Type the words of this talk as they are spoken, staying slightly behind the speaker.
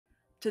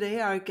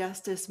Today, our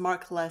guest is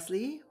Mark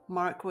Leslie.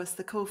 Mark was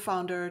the co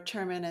founder,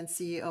 chairman, and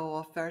CEO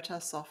of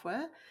Veritas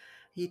Software.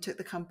 He took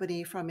the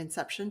company from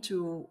inception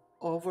to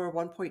over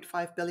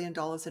 $1.5 billion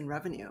in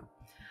revenue.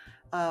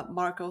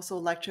 Mark also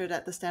lectured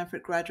at the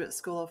Stanford Graduate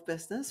School of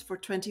Business for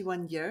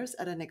 21 years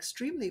at an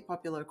extremely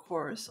popular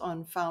course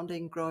on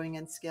founding, growing,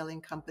 and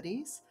scaling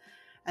companies,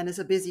 and is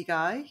a busy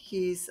guy.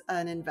 He's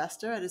an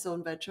investor at his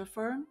own venture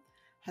firm,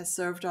 has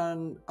served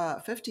on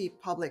 50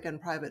 public and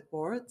private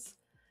boards,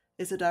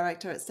 is a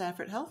director at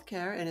Stanford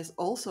Healthcare, and is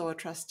also a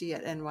trustee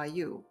at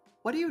NYU.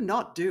 What do you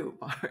not do,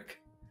 Mark?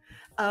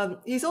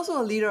 He's also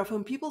a leader of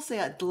whom people say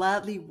I'd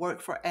gladly work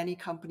for any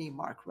company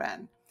Mark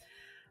ran.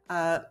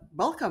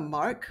 Welcome,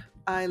 Mark.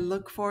 I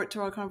look forward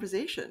to our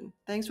conversation.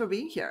 Thanks for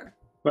being here.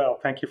 Well,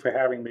 thank you for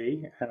having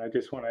me. And I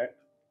just want to,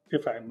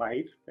 if I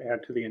might, add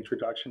to the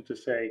introduction to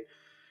say,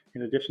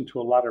 in addition to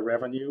a lot of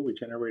revenue, we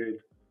generated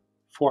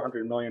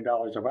 $400 million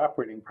of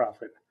operating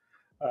profit,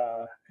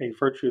 a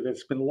virtue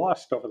that's been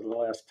lost over the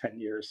last 10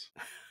 years.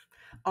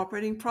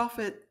 Operating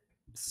profit,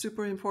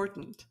 super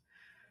important.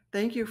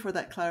 Thank you for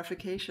that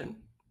clarification.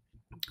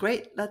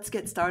 Great, let's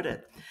get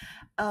started.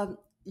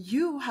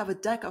 You have a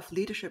deck of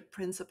leadership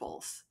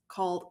principles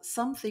called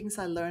Some Things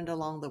I Learned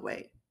Along the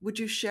Way. Would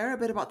you share a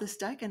bit about this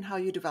deck and how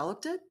you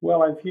developed it?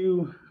 Well, I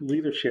view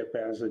leadership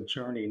as a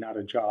journey, not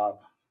a job.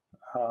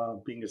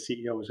 Being a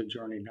CEO is a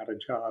journey, not a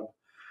job.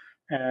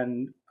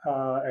 And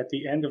at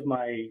the end of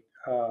my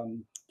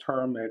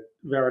term at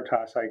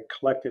Veritas, I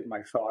collected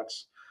my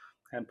thoughts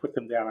and put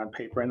them down on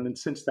paper. And then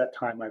since that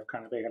time, I've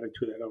kind of added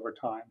to that over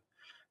time.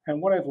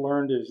 And what I've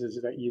learned is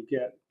that you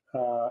get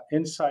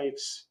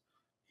insights,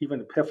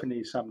 even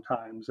epiphanies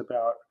sometimes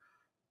about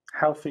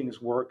how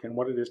things work and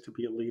what it is to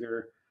be a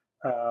leader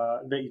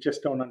that you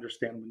just don't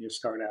understand when you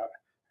start out.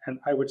 And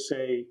I would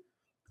say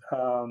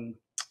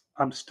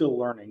I'm still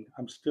learning.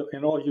 I'm still,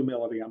 in all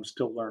humility, I'm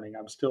still learning.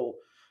 I'm still,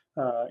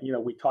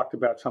 we talked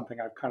about something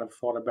I've kind of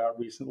thought about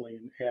recently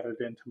and added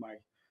into my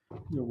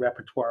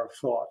repertoire of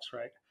thoughts,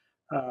 right?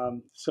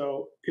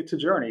 So it's a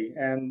journey,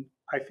 and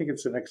I think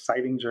it's an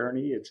exciting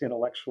journey. It's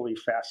intellectually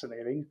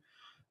fascinating.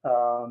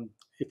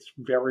 It's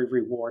very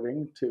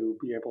rewarding to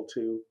be able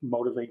to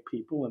motivate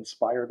people,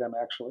 inspire them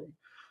actually.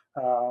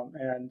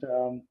 And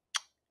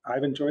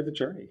I've enjoyed the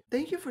journey.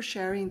 Thank you for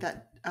sharing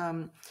that.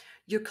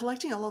 You're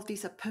collecting all of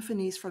these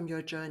epiphanies from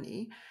your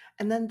journey.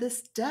 And then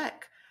this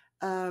deck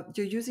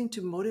you're using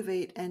to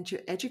motivate and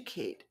to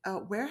educate.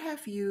 Where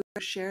have you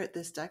shared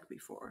this deck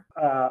before?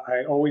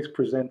 I always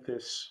present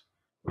this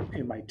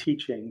in my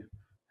teaching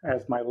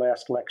as my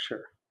last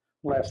lecture.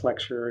 Last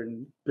lecture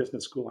in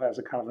business school has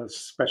a kind of a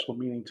special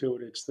meaning to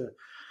it.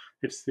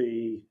 It's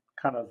the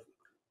kind of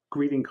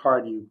greeting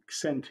card you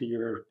send to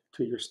your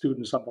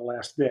students on the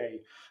last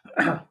day,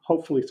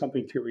 hopefully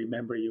something to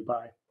remember you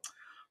by.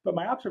 But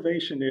my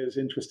observation is,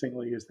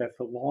 interestingly, is that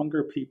the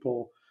longer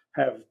people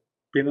have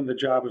been in the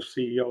job of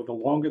CEO, the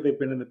longer they've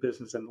been in the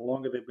business and the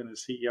longer they've been a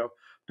CEO,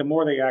 the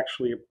more they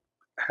actually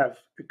have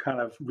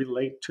kind of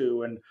relate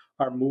to and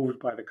are moved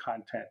by the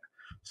content.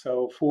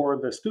 So for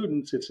the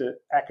students, it's an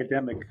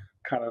academic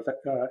kind of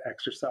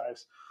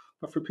exercise.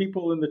 But for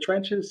people in the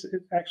trenches,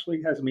 it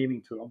actually has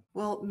meaning to them.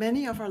 Well,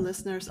 many of our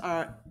listeners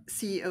are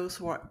CEOs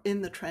who are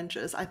in the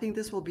trenches. I think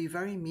this will be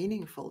very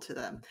meaningful to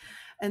them.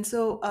 And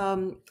so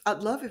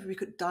I'd love if we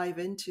could dive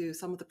into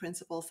some of the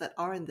principles that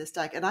are in this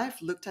deck. And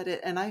I've looked at it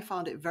and I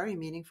found it very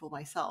meaningful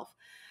myself.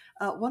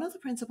 One of the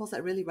principles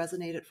that really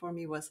resonated for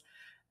me was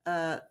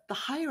the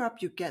higher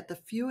up you get, the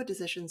fewer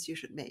decisions you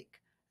should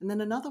make. And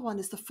then another one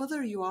is the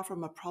further you are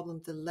from a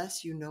problem, the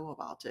less you know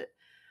about it.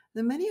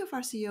 Then many of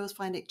our CEOs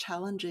find it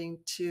challenging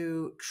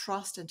to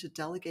trust and to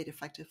delegate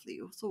effectively.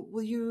 So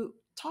will you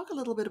talk a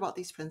little bit about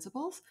these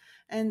principles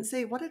and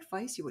say what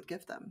advice you would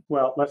give them?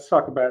 Well, let's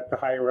talk about the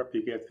higher up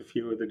you get, the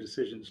fewer the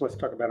decisions. Let's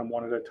talk about them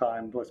one at a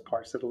time. Let's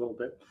parse it a little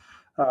bit.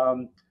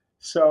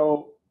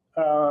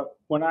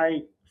 When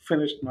I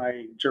finished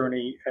my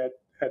journey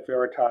at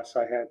Veritas,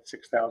 I had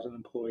 6,000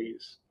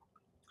 employees.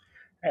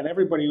 And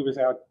everybody was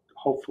out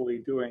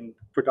hopefully doing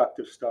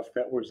productive stuff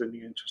that was in the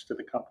interest of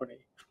the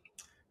company.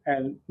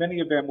 And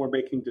many of them were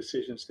making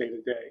decisions day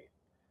to day.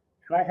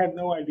 And I had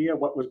no idea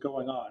what was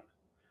going on.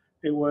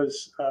 It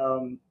was,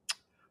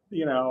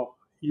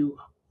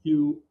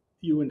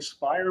 you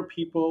inspire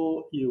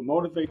people, you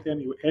motivate them,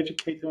 you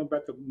educate them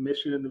about the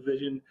mission and the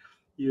vision,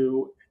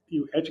 you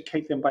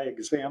educate them by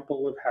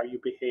example of how you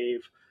behave,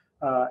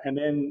 and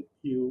then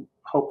you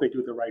hope they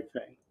do the right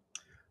thing.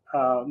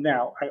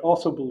 Now, I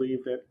also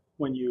believe that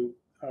when you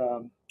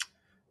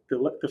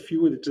the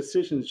fewer the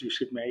decisions you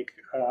should make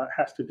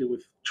has to do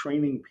with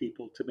training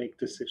people to make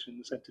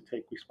decisions and to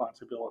take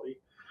responsibility.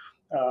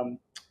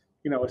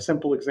 A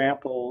simple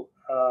example,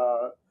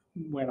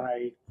 when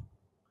I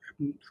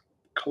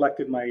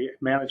collected my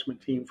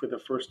management team for the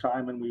first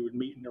time and we would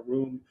meet in a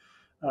room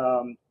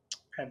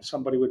and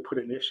somebody would put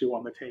an issue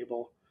on the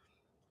table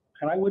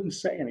and I wouldn't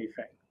say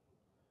anything.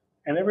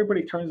 And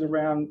everybody turns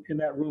around in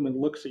that room and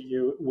looks at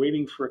you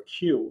waiting for a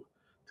cue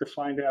to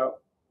find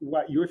out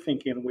what you're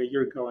thinking and where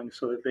you're going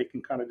so that they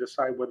can kind of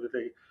decide whether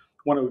they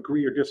want to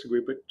agree or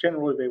disagree, but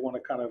generally they want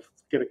to kind of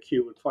get a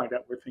cue and find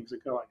out where things are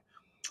going.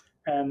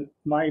 And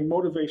my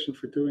motivation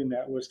for doing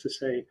that was to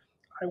say,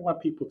 I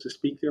want people to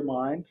speak their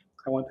mind.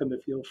 I want them to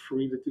feel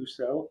free to do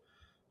so.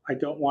 I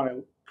don't want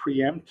to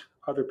preempt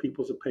other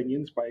people's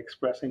opinions by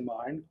expressing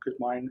mine, because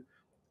mine,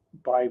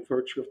 by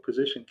virtue of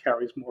position,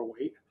 carries more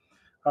weight.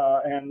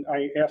 And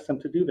I asked them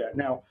to do that.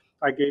 Now,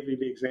 I gave you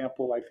the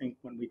example, I think,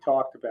 when we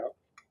talked about,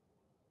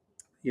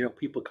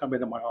 people come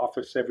into my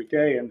office every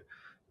day and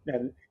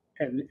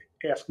and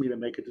ask me to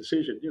make a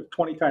decision.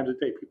 20 times a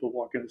day, people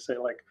walk in and say,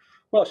 like,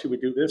 well, should we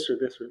do this or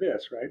this or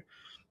this, right?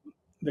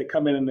 They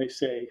come in and they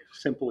say,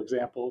 simple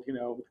example,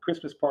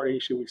 Christmas party,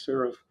 should we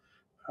serve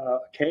a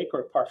cake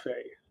or a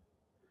parfait?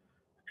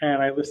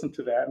 And I listen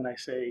to that and I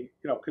say,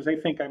 because they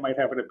think I might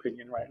have an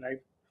opinion, right?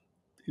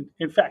 And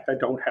in fact, I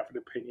don't have an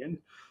opinion,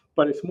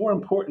 but it's more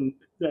important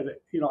that,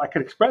 I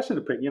could express an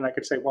opinion. I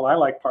could say, well, I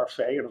like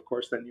parfait. And of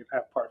course, then you'd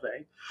have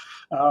parfait.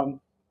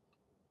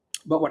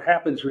 But what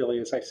happens really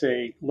is I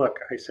say, look,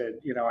 I said,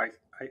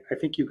 I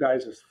think you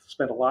guys have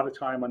spent a lot of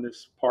time on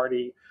this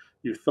party.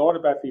 You've thought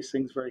about these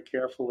things very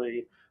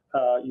carefully.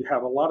 You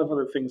have a lot of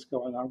other things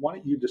going on. Why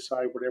don't you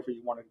decide whatever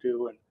you want to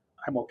do? And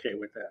I'm okay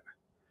with that.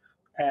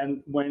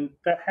 And when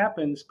that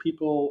happens,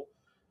 people,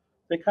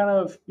 they kind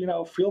of,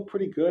 feel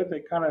pretty good.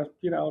 They kind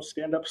of,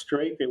 stand up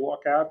straight. They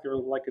walk out, they're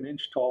like an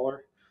inch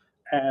taller.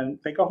 And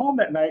they go home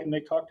that night and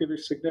they talk to their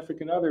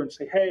significant other and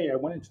say, hey, I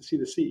went in to see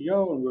the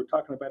CEO and we were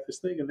talking about this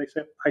thing. And they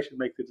said, I should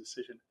make the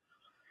decision.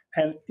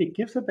 And it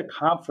gives them the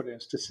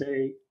confidence to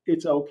say,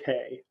 it's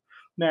okay.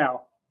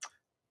 Now,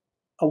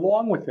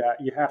 along with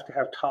that, you have to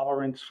have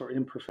tolerance for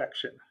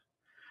imperfection.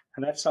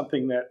 And that's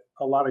something that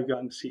a lot of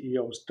young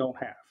CEOs don't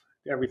have.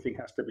 Everything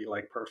has to be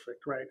like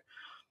perfect, right?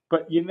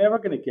 But you're never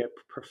going to get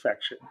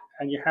perfection.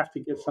 And you have to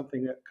get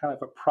something that kind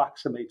of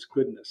approximates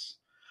goodness.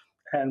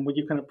 And when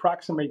you can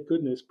approximate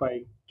goodness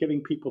by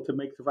getting people to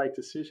make the right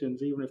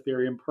decisions, even if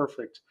they're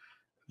imperfect,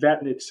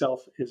 that in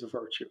itself is a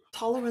virtue.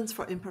 Tolerance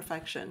for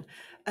imperfection.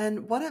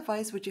 And what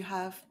advice would you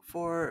have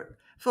for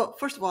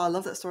first of all, I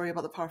love that story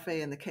about the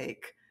parfait and the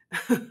cake.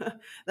 That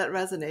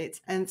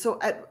resonates. And so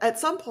at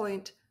some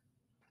point,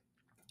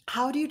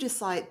 how do you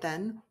decide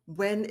then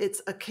when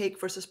it's a cake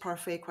versus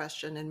parfait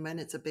question and when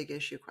it's a big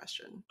issue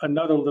question?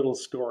 Another little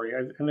story,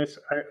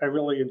 I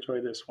really enjoy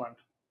this one.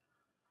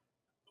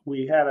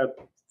 We had a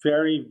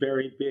very,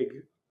 very big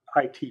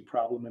IT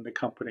problem in the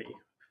company.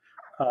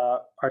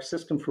 Our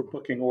system for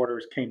booking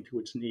orders came to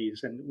its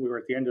knees, and we were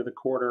at the end of the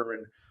quarter,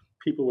 and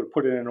people would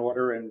put in an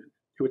order, and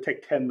it would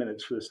take 10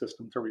 minutes for the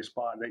system to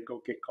respond. They'd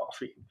go get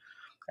coffee.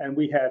 And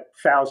we had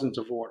thousands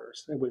of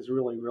orders. It was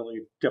really, really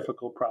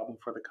difficult problem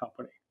for the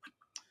company.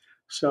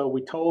 So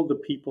we told the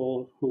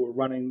people who were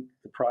running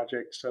the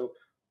project, so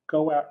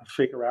go out and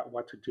figure out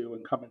what to do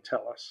and come and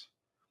tell us.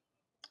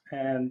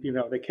 And,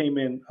 they came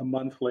in a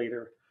month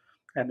later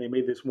and they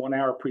made this 1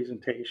 hour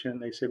presentation.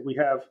 They said, we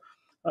have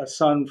a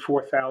Sun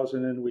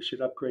 4000 and we should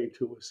upgrade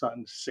to a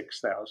Sun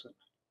 6000.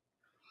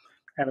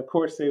 And of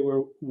course they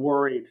were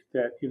worried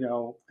that,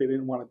 they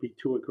didn't want to be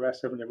too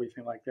aggressive and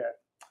everything like that.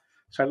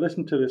 So I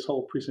listened to this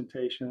whole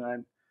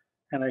presentation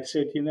and I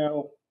said,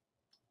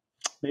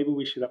 maybe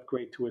we should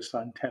upgrade to a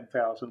Sun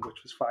 10,000,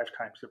 which was 5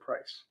 times the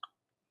price.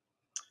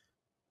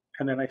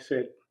 And then I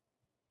said,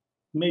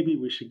 maybe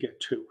we should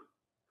get 2,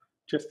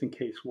 just in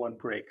case one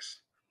breaks.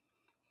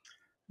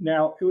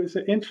 Now, it was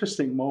an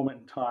interesting moment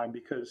in time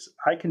because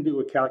I can do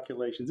a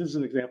calculation. This is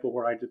an example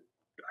where I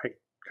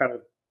kind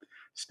of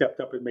stepped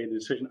up and made the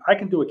decision. I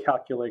can do a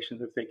calculation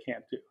that they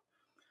can't do.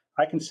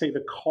 I can say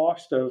the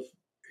cost of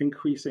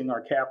increasing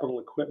our capital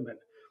equipment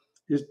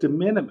is de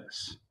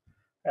minimis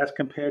as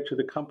compared to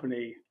the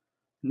company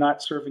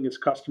not serving its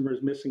customers,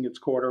 missing its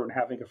quarter, and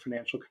having a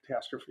financial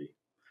catastrophe.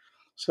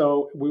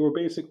 So we were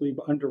basically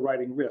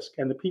underwriting risk,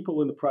 and the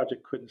people in the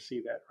project couldn't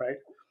see that, right?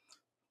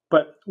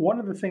 But one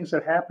of the things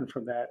that happened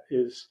from that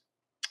is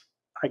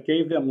I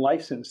gave them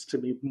license to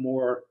be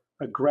more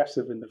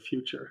aggressive in the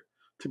future,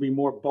 to be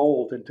more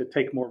bold and to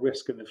take more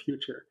risk in the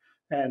future,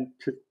 and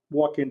to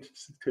walk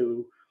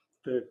into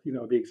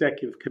the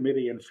executive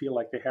committee and feel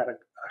like they had a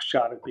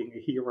shot at being a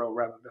hero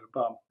rather than a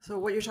bum. So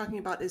what you're talking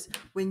about is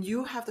when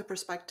you have the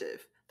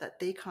perspective that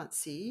they can't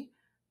see,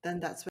 then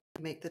that's when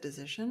you make the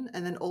decision.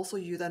 And then also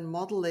you then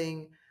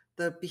modeling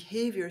the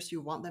behaviors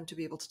you want them to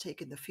be able to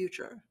take in the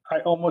future. I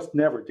almost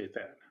never did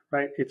that,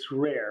 right? It's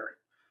rare.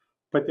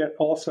 But that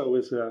also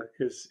is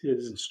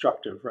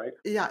instructive, right?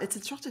 Yeah, it's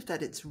instructive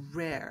that it's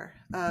rare.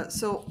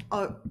 So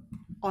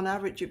on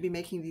average, you'd be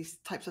making these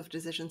types of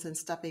decisions and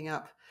stepping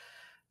up.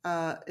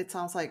 It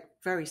sounds like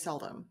very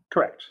seldom.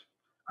 Correct.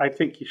 I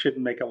think you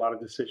shouldn't make a lot of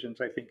decisions.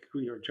 I think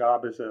your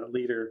job as a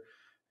leader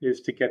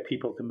is to get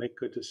people to make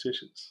good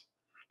decisions.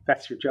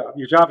 That's your job.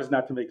 Your job is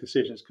not to make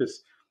decisions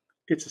because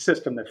it's a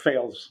system that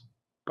fails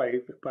by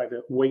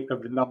the weight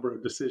of the number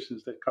of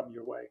decisions that come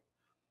your way.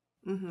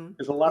 Mm-hmm.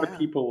 There's a lot of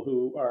people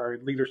who are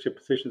in leadership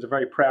positions are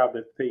very proud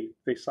that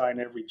they sign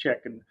every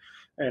check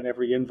and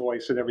every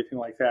invoice and everything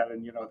like that.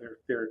 And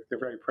they're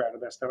very proud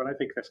of that stuff. And I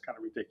think that's kind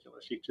of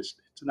ridiculous. It's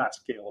not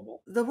scalable.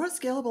 The word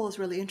scalable is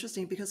really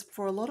interesting because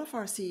for a lot of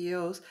our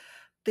CEOs,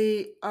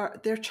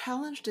 they're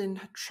challenged in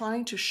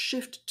trying to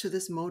shift to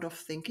this mode of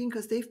thinking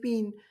because they've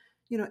been,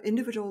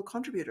 individual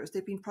contributors.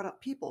 They've been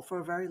product people for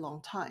a very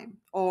long time,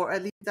 or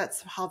at least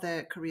that's how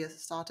their careers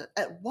started.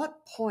 At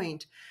what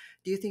point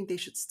do you think they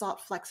should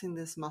start flexing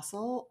this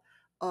muscle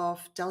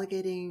of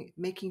delegating,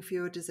 making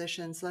fewer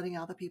decisions, letting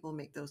other people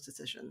make those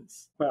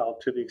decisions? Well,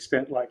 to the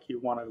extent like you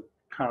want to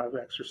kind of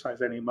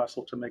exercise any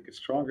muscle to make it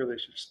stronger, they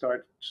should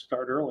start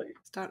early.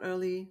 Start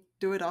early,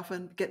 do it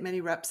often, get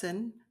many reps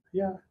in.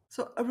 Yeah.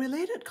 So, a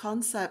related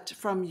concept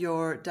from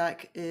your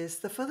deck is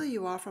the further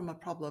you are from a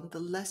problem,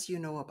 the less you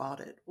know about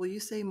it. Will you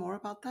say more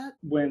about that?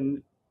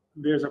 When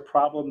there's a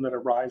problem that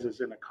arises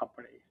in a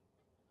company,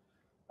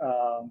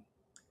 um,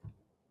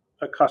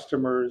 a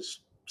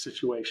customer's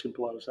situation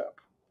blows up.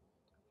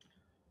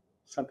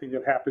 Something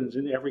that happens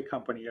in every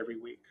company every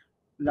week.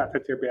 Not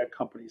that they're bad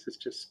companies, it's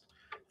just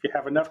if you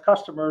have enough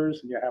customers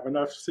and you have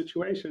enough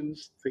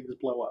situations, things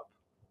blow up.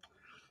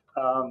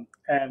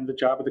 And the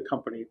job of the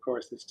company, of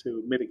course, is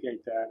to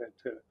mitigate that and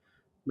to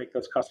make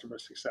those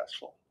customers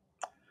successful.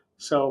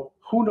 So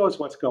who knows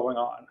what's going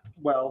on?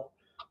 Well,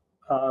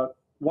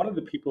 one of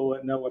the people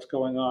that know what's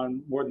going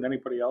on more than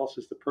anybody else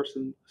is the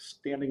person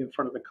standing in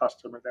front of the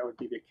customer. That would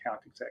be the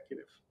account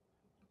executive.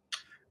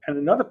 And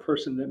another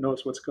person that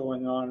knows what's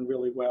going on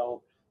really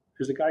well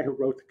is the guy who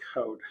wrote the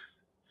code.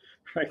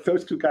 Right?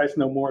 Those two guys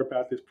know more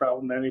about this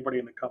problem than anybody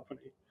in the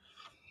company.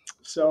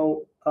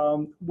 So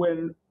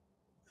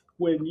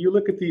when you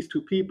look at these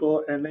two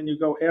people and then you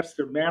go ask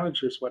their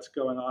managers what's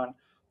going on,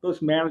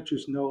 those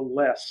managers know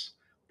less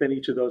than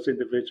each of those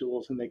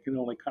individuals, and they can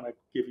only kind of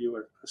give you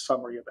a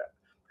summary of that.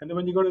 And then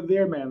when you go to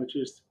their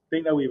managers,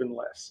 they know even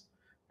less.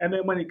 And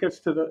then when it gets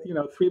to the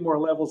three more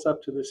levels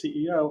up to the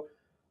CEO,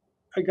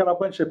 I got a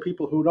bunch of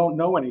people who don't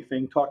know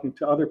anything talking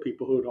to other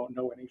people who don't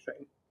know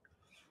anything.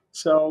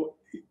 So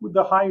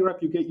the higher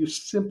up you get, you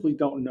simply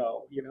don't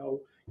know.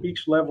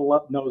 Each level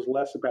up knows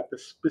less about the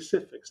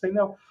specifics. They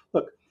know,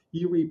 look,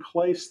 you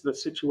replace the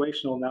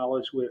situational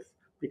knowledge with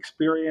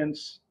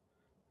experience,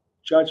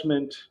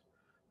 judgment,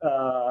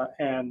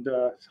 and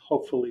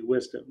hopefully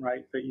wisdom,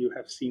 right? That you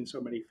have seen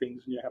so many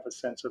things and you have a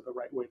sense of the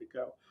right way to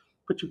go.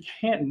 But you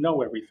can't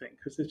know everything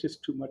because there's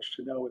just too much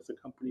to know as the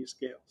company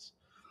scales.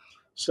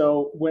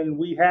 So when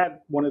we had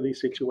one of these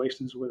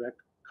situations where that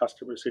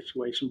customer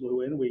situation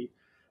blew in, we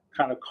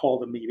kind of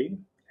called a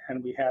meeting,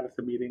 and we had at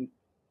the meeting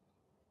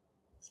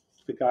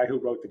the guy who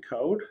wrote the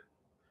code,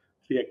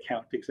 the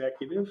account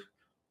executive,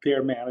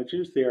 their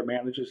managers,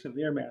 and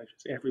their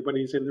managers.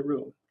 Everybody's in the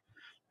room.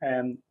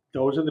 And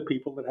those are the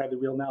people that had the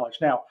real knowledge.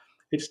 Now,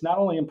 it's not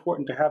only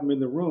important to have them in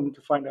the room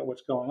to find out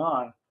what's going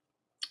on,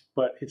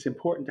 but it's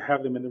important to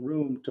have them in the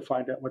room to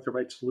find out what the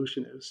right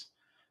solution is.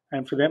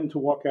 And for them to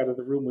walk out of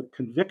the room with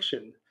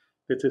conviction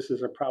that this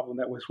is a problem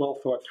that was well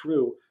thought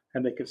through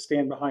and they can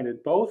stand behind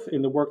it, both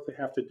in the work they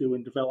have to do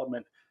in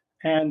development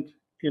and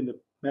in the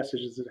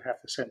messages that they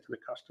have to send to the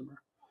customer.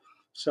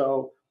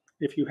 So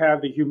if you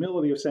have the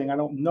humility of saying, I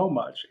don't know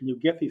much, and you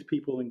get these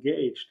people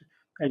engaged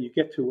and you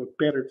get to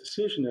a better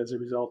decision as a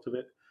result of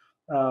it,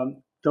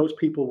 those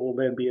people will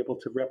then be able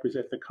to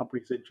represent the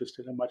company's interest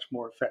in a much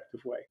more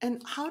effective way.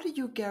 And how do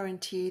you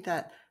guarantee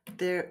that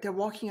they're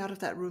walking out of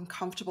that room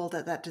comfortable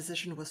that that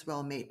decision was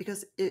well made?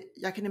 Because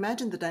I can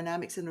imagine the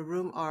dynamics in the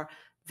room are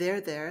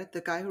they're there,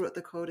 the guy who wrote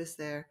the code is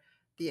there,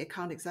 the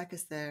account exec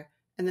is there,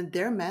 and then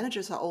their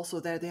managers are also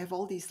there. They have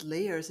all these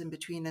layers in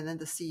between, and then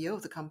the CEO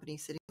of the company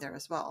sitting there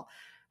as well.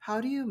 How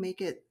do you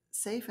make it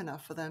safe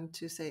enough for them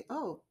to say,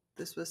 "Oh,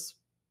 this was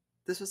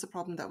a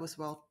problem that was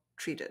well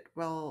treated,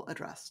 well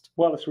addressed"?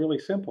 Well, it's really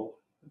simple.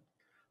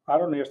 I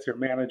don't ask their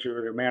manager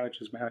or their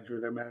manager's manager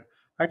or their manager.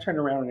 I turn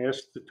around and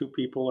ask the two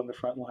people in the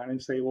front line and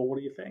say, well, what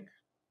do you think?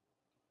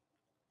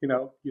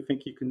 You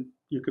think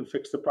you can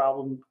fix the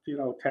problem,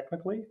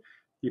 technically?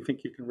 You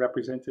think you can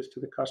represent this to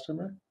the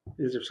customer?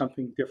 Is there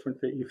something different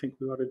that you think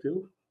we ought to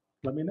do?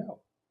 Let me know.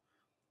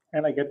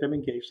 And I get them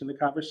engaged in the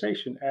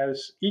conversation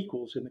as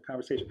equals in the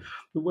conversation.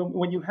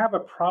 When you have a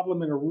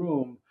problem in a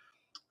room,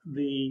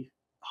 the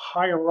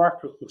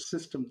hierarchical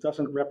system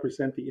doesn't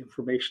represent the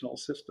informational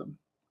system.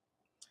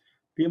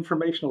 The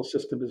informational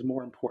system is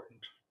more important.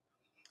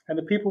 And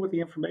the people with the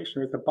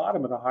information are at the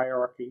bottom of the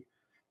hierarchy,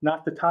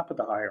 not the top of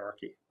the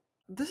hierarchy.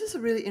 This is a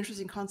really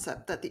interesting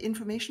concept that the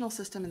informational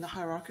system and the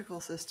hierarchical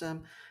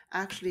system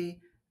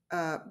actually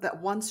that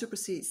one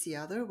supersedes the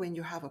other when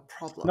you have a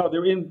problem. No,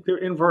 they're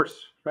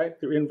inverse, right?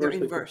 They're They're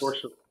inversely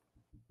proportional.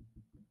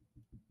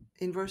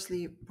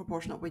 Inversely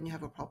proportional when you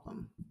have a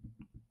problem.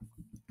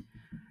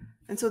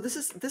 And so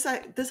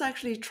this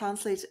actually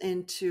translates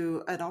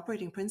into an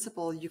operating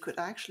principle you could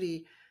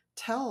actually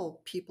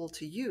tell people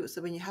to use.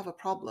 So when you have a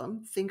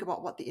problem, think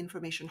about what the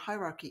information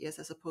hierarchy is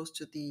as opposed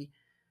to the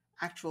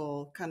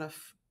actual kind of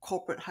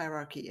corporate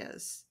hierarchy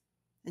is,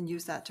 and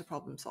use that to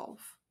problem solve.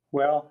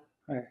 Well,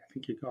 I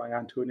think you're going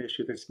on to an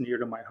issue that's near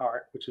to my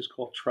heart, which is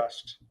called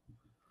trust.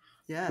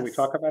 Yes. Can we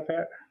talk about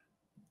that?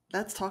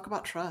 Let's talk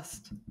about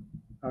trust.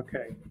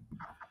 Okay.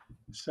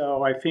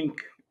 So I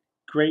think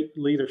great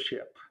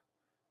leadership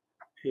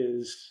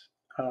is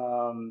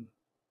a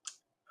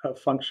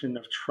function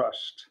of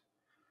trust.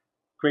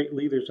 Great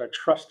leaders are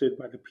trusted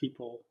by the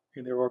people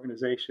in their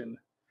organization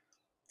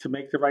to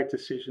make the right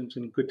decisions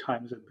in good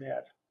times and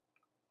bad.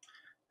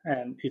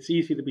 And it's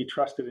easy to be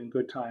trusted in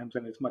good times,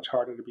 and it's much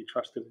harder to be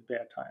trusted in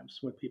bad times.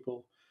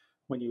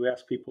 When you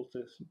ask people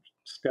to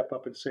step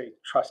up and say,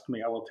 "Trust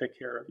me, I will take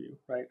care of you,"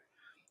 right?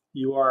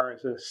 You are,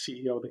 as a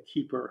CEO, the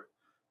keeper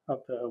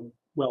of the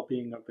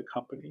well-being of the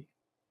company.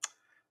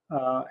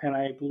 And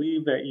I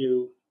believe that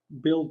you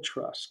build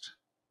trust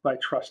by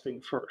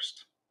trusting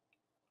first.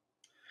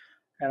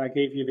 And I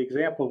gave you the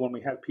example when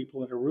we had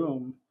people in a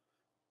room,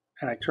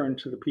 and I turned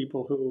to the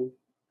people who,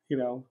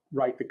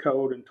 write the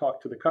code and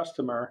talk to the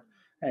customer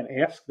and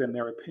ask them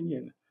their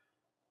opinion.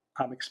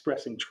 I'm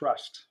expressing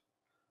trust.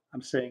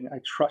 I'm saying, I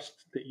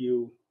trust that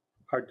you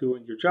are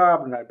doing your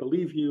job and I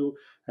believe you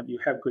and you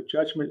have good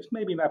judgment. It's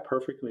maybe not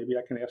perfect. Maybe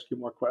I can ask you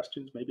more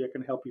questions. Maybe I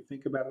can help you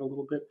think about it a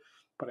little bit,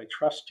 but I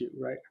trust you,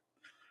 right?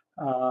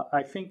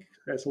 I think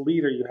as a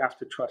leader, you have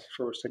to trust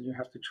first and you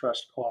have to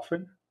trust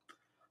often.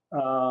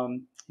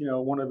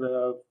 One of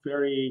the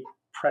very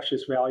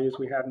precious values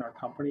we had in our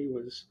company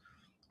was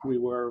we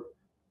were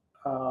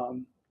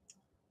um,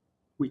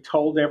 we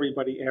told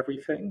everybody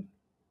everything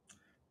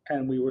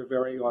and we were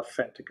very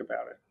authentic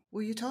about it.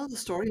 Will you tell the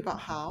story about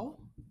how?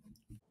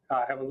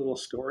 I have a little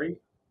story.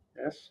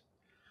 Yes.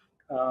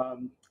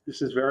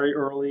 This is very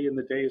early in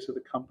the days of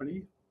the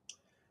company.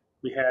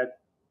 We had,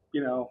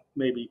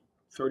 maybe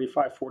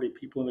 35, 40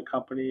 people in the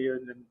company,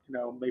 and then,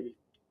 maybe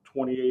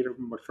 28 of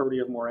them or 30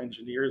 of them were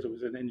engineers. It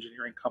was an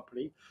engineering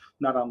company,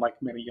 not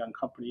unlike many young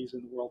companies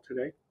in the world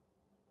today.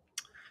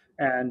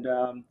 And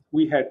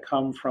we had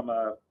come from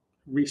a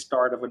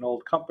restart of an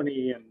old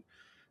company, and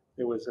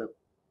there was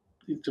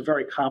it's a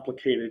very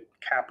complicated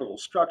capital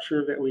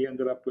structure that we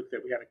ended up with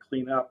that we had to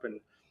clean up. And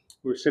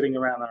we were sitting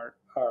around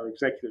our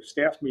executive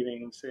staff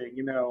meeting and saying,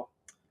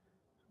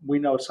 we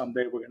know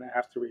someday we're going to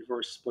have to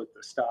reverse split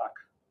the stock.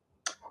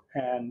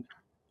 And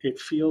it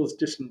feels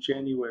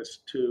disingenuous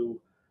to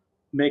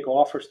make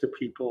offers to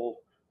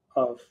people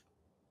of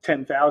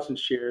 10,000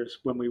 shares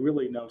when we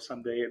really know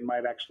someday it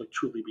might actually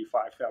truly be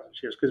 5,000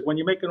 shares. Because when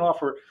you make an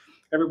offer,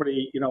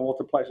 everybody,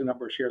 multiplies the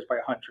number of shares by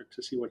 100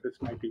 to see what this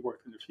might be worth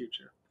in the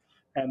future.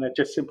 And that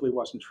just simply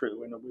wasn't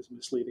true, and it was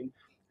misleading.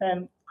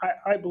 And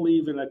I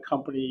believe in a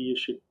company, you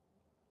should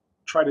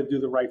try to do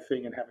the right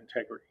thing and have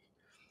integrity.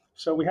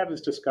 So we had this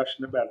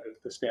discussion about it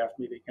at the staff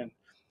meeting, and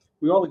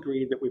we all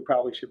agreed that we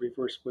probably should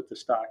reverse split the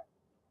stock.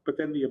 But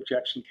then the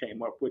objection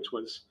came up, which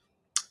was,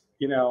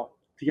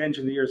 the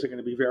engineers are going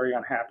to be very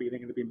unhappy. They're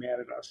going to be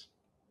mad at us.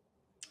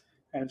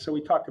 And so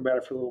we talked about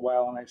it for a little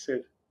while, and I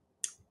said,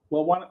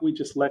 well, why don't we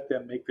just let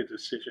them make the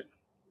decision?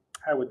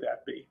 How would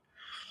that be?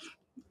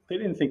 They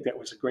didn't think that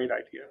was a great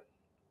idea.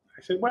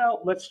 I said,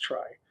 well, let's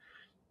try.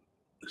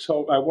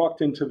 So I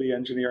walked into the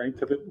engineering,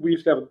 we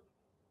used to have a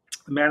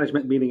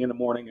management meeting in the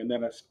morning and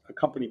then a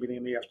company meeting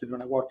in the afternoon.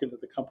 I walked into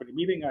the company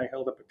meeting, I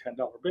held up a $10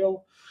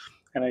 bill,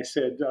 and I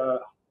said,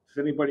 does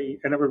anybody,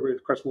 and everybody,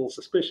 of course, a little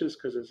suspicious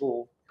because there's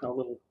a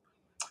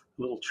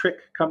little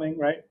trick coming,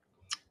 right?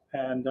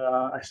 And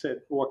I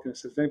said, walked in and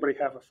said, does anybody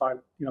have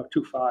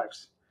two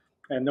fives?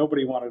 And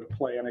nobody wanted to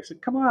play. And I said,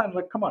 come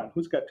on,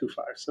 who's got two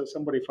fives? So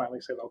somebody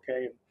finally said,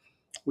 okay. And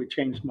we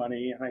changed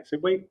money. And I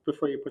said, wait,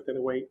 before you put that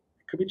away,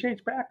 could we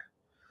change back?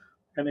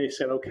 And they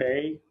said,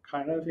 okay,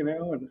 kind of,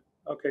 and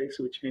okay,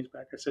 so we changed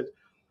back. I said,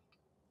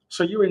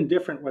 so you're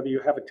indifferent whether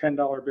you have a $10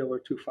 bill or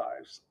two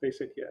fives? They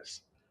said,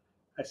 yes.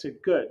 I said,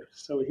 good.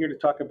 So we're here to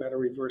talk about a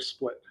reverse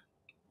split.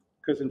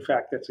 Because in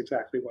fact, that's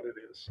exactly what it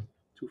is.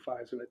 Two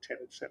fives and a 10,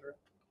 etc.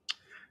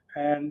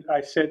 And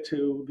I said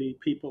to the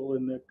people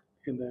in the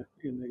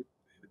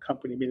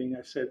company meeting,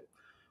 I said,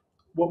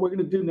 what we're going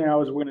to do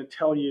now is we're going to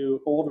tell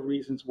you all the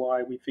reasons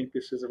why we think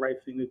this is the right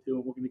thing to do,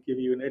 and we're going to give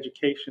you an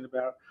education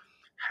about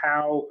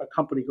how a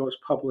company goes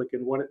public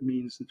and what it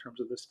means in terms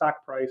of the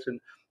stock price and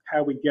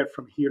how we get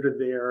from here to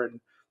there and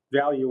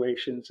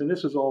valuations. And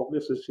this is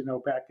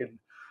back in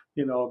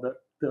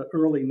the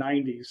early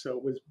 90s, so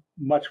it was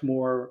much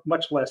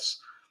less.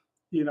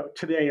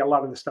 Today a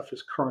lot of the stuff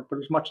is current, but it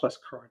was much less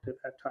current at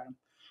that time.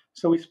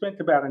 So we spent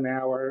about an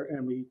hour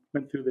and we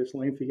went through this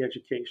lengthy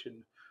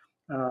education,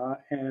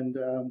 and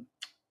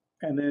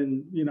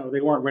then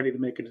they weren't ready to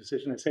make a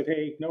decision. I said,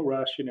 hey, no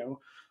rush,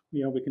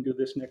 we can do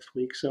this next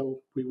week.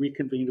 So we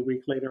reconvened a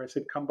week later. I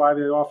said, come by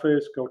the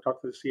office, go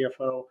talk to the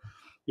CFO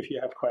if you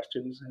have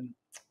questions. And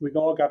we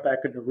all got back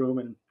in the room,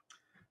 and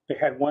they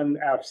had one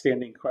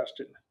outstanding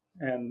question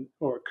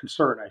or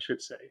concern, I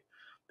should say.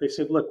 They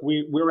said, look,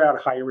 we're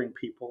out hiring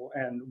people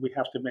and we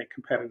have to make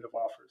competitive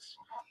offers.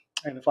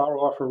 And if our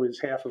offer is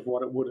half of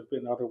what it would have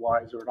been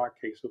otherwise, or in our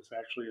case, it was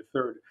actually a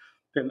third,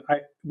 then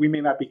we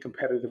may not be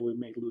competitive. We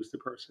may lose the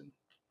person.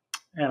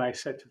 And I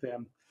said to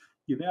them,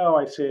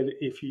 I said,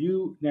 if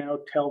you now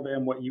tell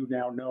them what you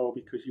now know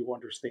because you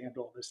understand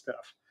all this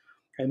stuff,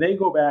 and they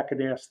go back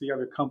and ask the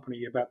other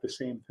company about the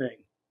same thing,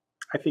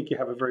 I think you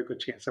have a very good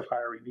chance of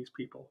hiring these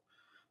people,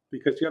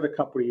 because the other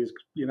companies,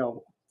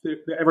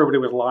 everybody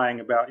was lying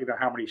about,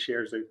 how many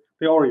shares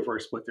they all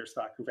reverse split their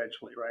stock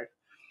eventually, right?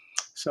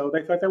 So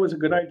they thought that was a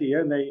good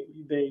idea, and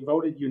they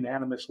voted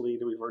unanimously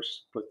to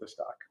reverse split the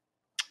stock.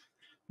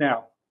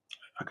 Now,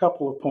 a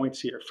couple of points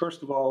here.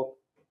 First of all,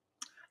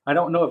 I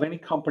don't know of any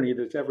company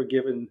that's ever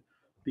given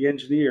the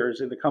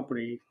engineers in the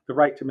company the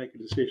right to make a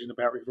decision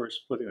about reverse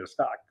splitting the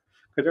stock,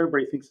 because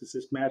everybody thinks it's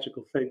this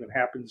magical thing that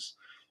happens,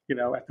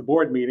 at the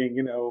board meeting,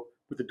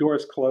 with the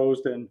doors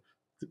closed and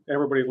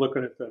everybody's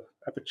looking at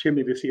the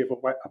chimney to see if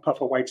a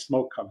puff of white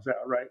smoke comes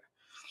out, right?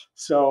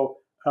 So,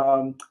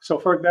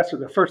 that's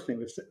the first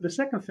thing. The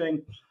second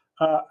thing,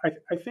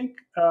 I think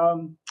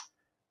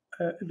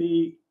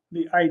the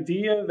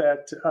idea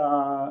that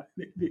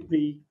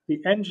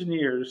the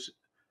engineers,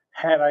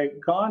 had I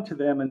gone to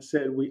them and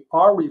said we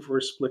are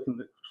reverse splitting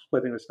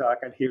the stock,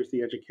 and here's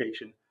the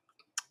education,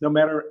 no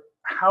matter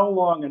how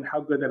long and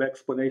how good that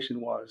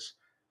explanation was,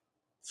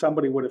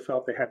 somebody would have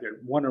felt they had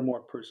one or more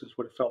persons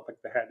would have felt like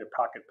they had their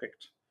pocket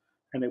picked,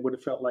 and they would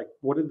have felt like,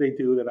 what did they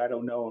do that I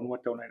don't know, and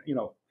what don't I,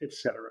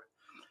 etc.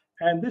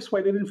 And this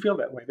way, they didn't feel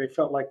that way. They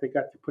felt like they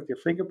got to put their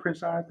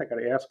fingerprints on it. They got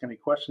to ask any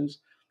questions,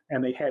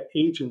 and they had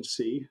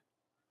agency.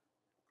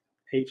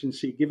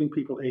 Giving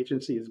people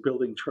agency is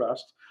building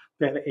trust.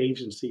 They had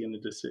agency in the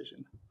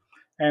decision.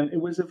 And it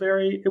was a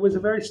very,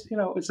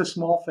 it's a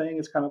small thing.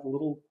 It's kind of a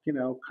little,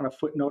 kind of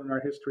footnote in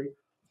our history,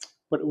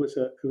 but it was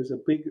a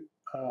big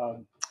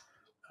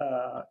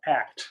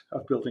act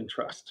of building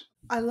trust.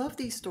 I love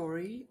the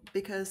story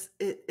because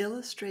it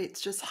illustrates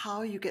just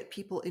how you get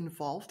people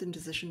involved in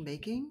decision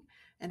making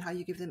and how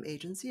you give them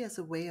agency as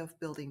a way of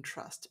building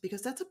trust.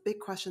 Because that's a big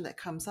question that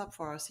comes up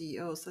for our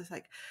CEOs. So it's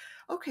like,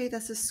 okay,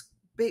 there's this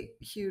big,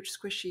 huge,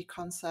 squishy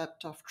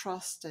concept of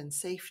trust and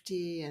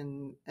safety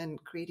and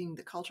creating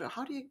the culture.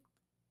 How do you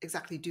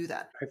exactly do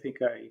that? I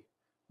think I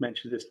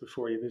mentioned this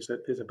before.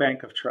 There's a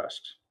bank of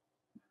trust.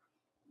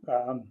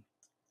 I'm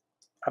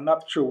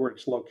not sure where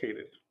it's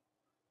located.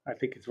 I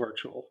think it's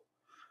virtual.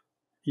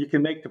 You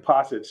can make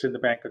deposits in the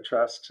bank of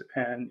trust,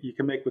 and you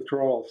can make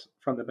withdrawals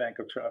from the bank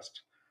of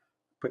trust,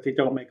 but they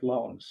don't make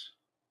loans.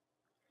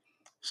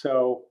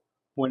 So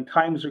when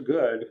times are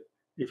good,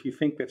 if you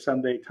think that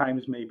someday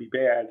times may be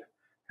bad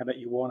and that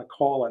you want to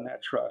call on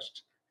that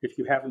trust, if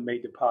you haven't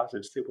made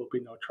deposits, there will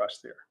be no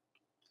trust there.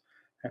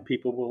 And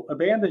people will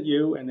abandon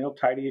you, and they'll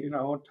tidy, in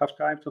tough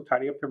times, they'll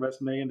tidy up their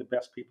resume, and the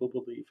best people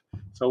will leave.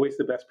 It's always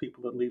the best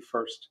people that leave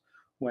first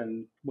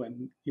when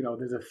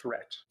there's a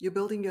threat. You're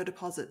building your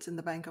deposits in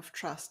the bank of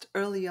trust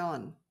early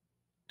on.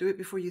 Do it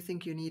before you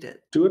think you need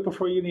it. Do it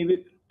before you need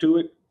it. Do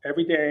it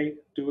every day.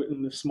 Do it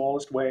in the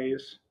smallest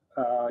ways.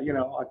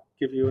 I'll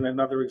give you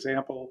another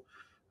example.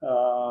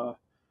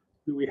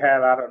 We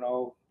had, I don't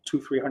know,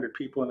 200-300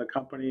 people in the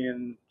company,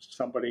 and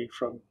somebody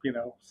from,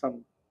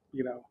 some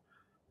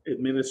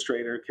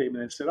administrator came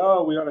in and said,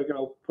 oh, we ought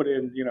to put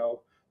in,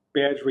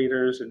 badge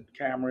readers and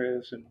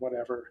cameras and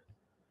whatever.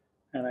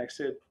 And I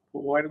said,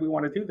 well, why do we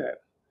want to do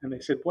that? And they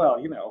said,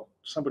 well,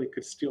 somebody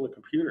could steal a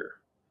computer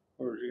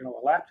or,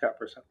 a laptop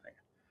or something.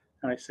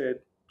 And I said,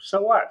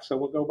 so what? So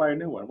we'll go buy a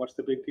new one. What's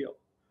the big deal?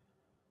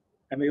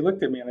 And they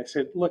looked at me and I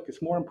said, look,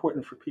 it's more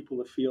important for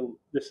people to feel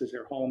this is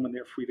their home and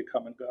they're free to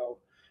come and go,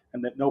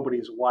 and that nobody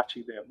is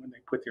watching them when they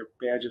put their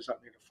badges on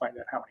there to find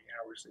out how many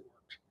hours they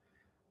worked.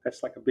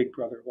 That's like a big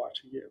brother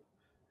watching you.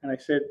 And I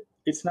said,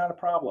 it's not a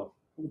problem.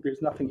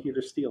 There's nothing here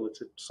to steal.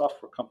 It's a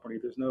software company.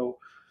 There's no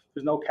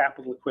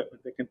capital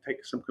equipment. They can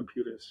take some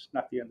computers. It's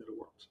not the end of the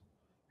world.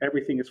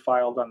 Everything is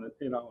filed on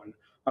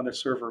on the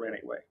server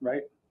anyway,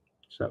 right?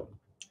 So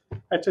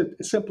that's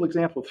a simple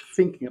example of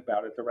thinking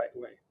about it the right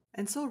way.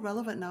 And so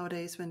relevant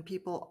nowadays when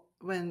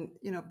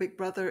Big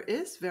Brother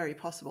is very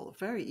possible,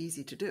 very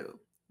easy to do.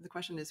 The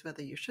question is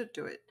whether you should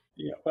do it.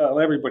 Yeah, well,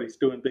 everybody's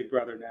doing Big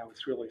Brother now.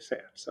 It's really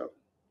sad. So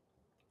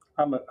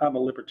I'm a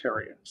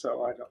libertarian,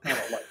 so I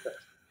don't like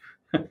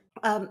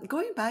that.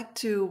 Going back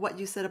to what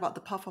you said about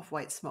the puff of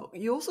white smoke,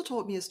 you also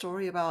told me a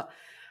story about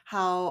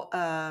how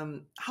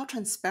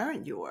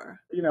transparent you were.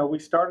 We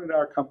started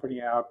our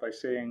company out by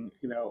saying,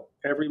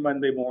 every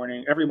Monday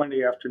morning, every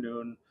Monday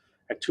afternoon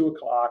at 2:00,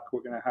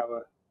 we're going to have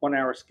a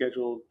 1-hour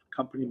scheduled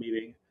company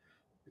meeting.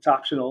 It's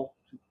optional,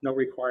 no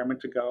requirement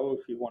to go.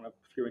 If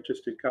you're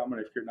interested, come,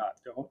 and if you're not,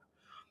 don't.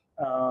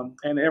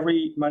 And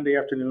every Monday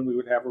afternoon, we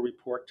would have a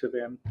report to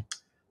them.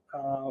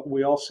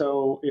 We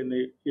also, in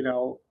the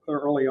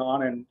early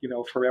on and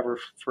forever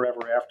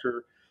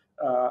after,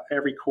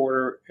 every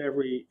quarter,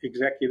 every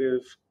executive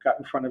got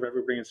in front of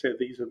everybody and said,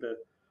 these are the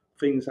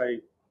things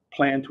I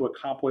plan to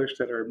accomplish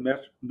that are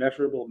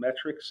measurable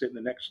metrics in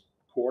the next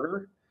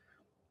quarter.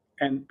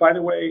 And by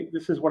the way,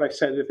 this is what I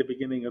said at the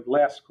beginning of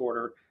last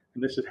quarter,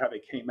 and this is how they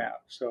came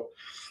out. So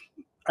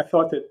I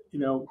thought that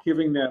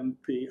giving them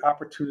the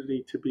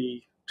opportunity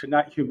to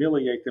not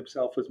humiliate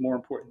themselves was more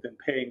important than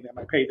paying them.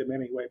 I paid them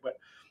anyway, but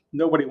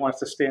nobody wants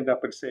to stand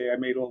up and say I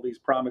made all these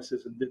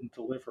promises and didn't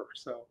deliver.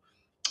 So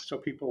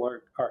people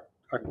are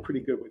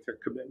pretty good with their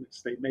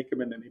commitments. They make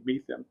them and then they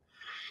meet them.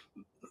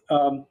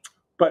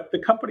 But the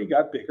company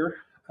got bigger.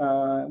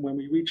 when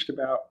we reached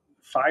about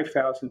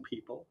 5,000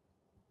 people,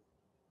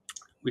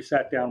 we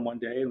sat down one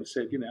day and we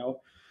said,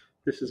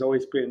 this has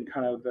always been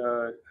kind of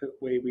the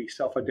way we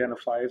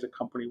self-identify as a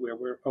company, where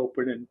we're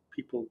open and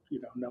people,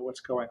 know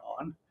what's going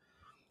on.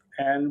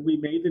 And we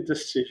made the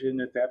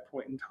decision at that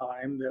point in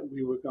time that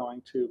we were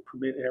going to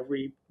permit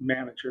every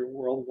manager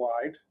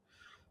worldwide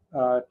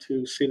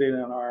to sit in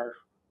on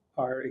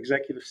our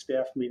executive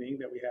staff meeting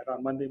that we had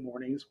on Monday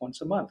mornings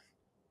once a month.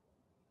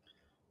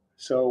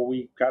 So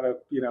we got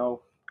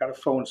a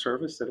phone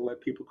service that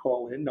let people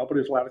call in. Nobody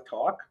was allowed to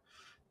talk.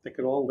 They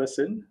could all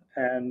listen,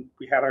 and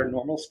we had our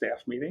normal staff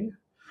meeting.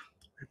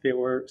 There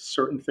were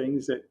certain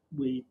things that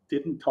we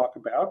didn't talk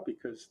about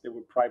because there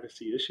were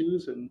privacy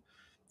issues and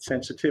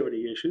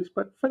sensitivity issues.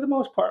 But for the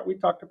most part, we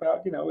talked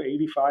about,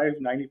 85,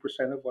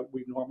 90% of what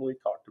we normally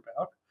talked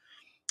about.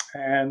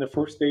 And the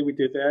first day we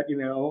did that,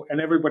 and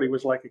everybody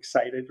was like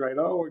excited, right?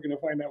 Oh, we're going to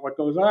find out what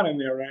goes on in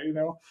there, right?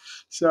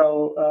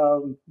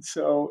 So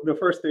the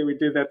first day we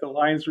did that, the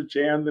lines were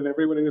jammed and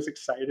everybody was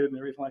excited and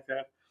everything like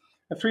that.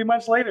 And 3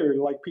 months later,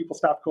 like, people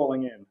stopped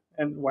calling in.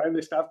 And why did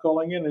they stop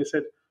calling in? They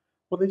said,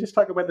 well, they just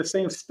talk about the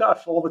same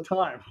stuff all the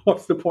time.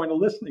 What's the point of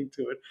listening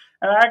to it?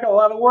 And I got a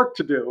lot of work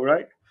to do,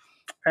 right?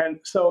 And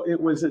so it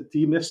was a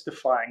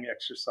demystifying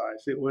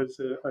exercise. It was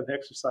an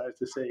exercise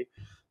to say,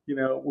 we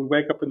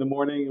wake up in the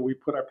morning and we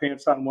put our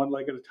pants on one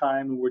leg at a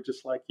time, and we're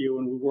just like you,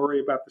 and we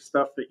worry about the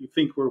stuff that you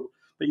think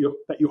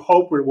that you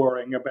hope we're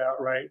worrying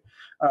about, right?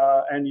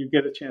 And you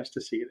get a chance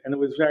to see it, and it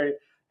was very,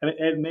 and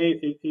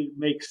it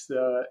makes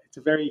it's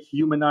a very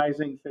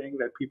humanizing thing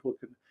that people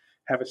can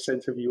have a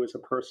sense of you as a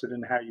person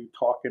and how you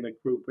talk in a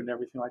group and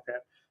everything like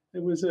that.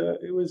 It was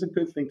a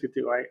good thing to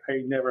do. I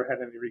never had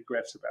any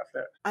regrets about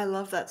that. I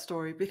love that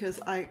story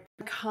because I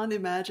can't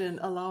imagine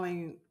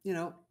allowing,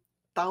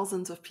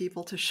 thousands of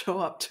people to show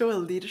up to a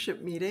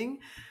leadership meeting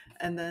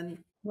and then.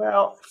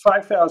 Well,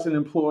 5,000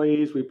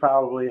 employees, we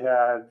probably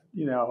had,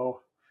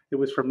 it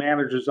was for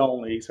managers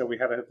only. So we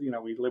had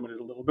we limited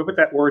a little bit, but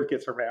that word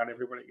gets around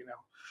everybody,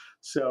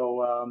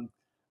 So,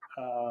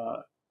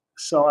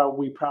 so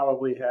we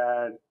probably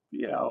had,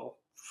 400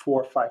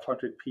 or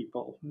 500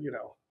 people,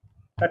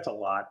 that's a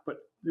lot, but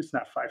it's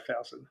not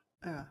 5,000.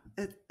 Yeah,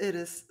 it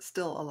is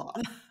still a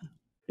lot.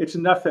 It's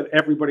enough that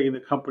everybody in the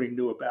company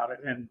knew about it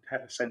and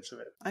had a sense of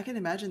it. I can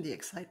imagine the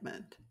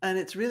excitement. And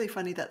it's really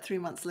funny that 3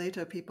 months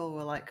later, people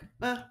were like,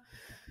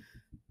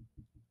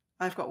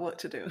 I've got work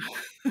to do.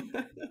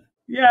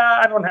 Yeah,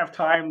 I don't have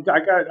time. I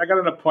got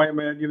an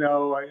appointment,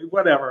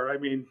 whatever. I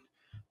mean,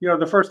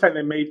 the first time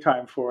they made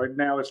time for it,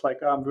 now it's like,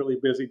 oh, I'm really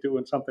busy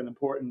doing something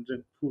important,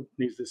 and who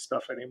needs this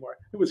stuff anymore?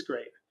 It was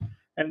great.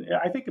 And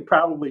I think it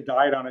probably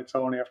died on its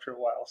own after a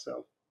while.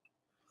 So,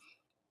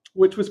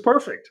 which was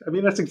perfect. I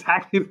mean, that's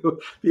exactly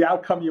the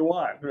outcome you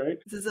want, right?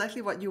 It's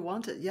exactly what you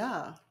wanted.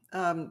 Yeah.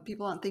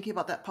 People aren't thinking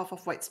about that puff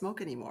of white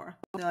smoke anymore.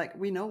 They're like,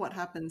 we know what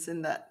happens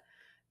in that.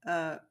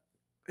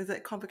 Is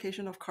it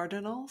convocation of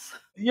cardinals?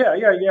 Yeah.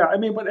 I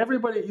mean, but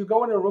everybody, you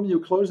go in a room, you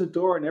close the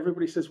door, and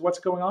everybody says, "What's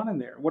going on in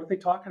there? What are they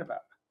talking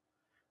about?"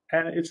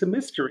 And it's a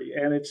mystery,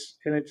 and it's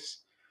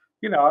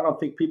I don't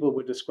think people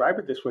would describe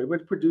it this way,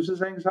 but it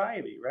produces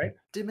anxiety, right?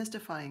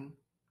 Demystifying.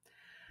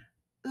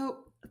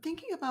 So,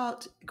 thinking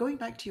about going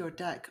back to your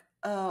deck,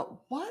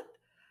 what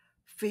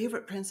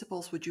favorite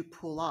principles would you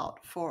pull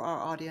out for our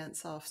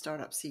audience of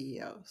startup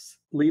CEOs?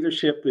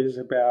 Leadership is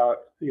about,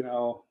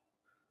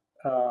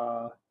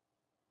 uh,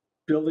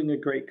 building a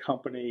great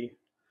company.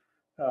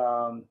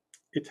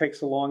 It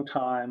takes a long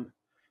time.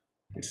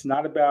 It's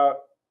not about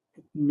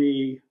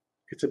me,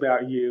 it's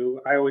about you.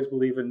 I always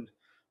believe in,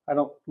 I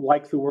don't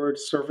like the word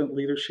servant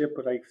leadership,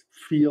 but I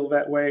feel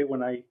that way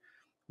when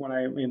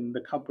I'm in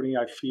the company.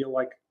 I feel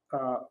like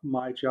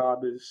my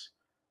job is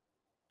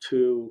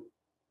to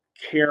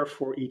care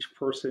for each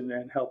person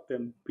and help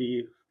them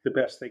be the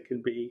best they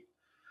can be.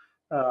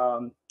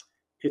 Um,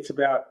 it's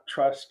about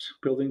trust,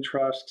 building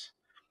trust.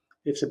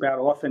 It's about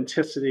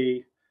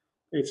authenticity.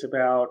 It's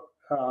about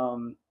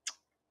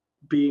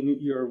being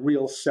your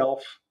real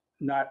self.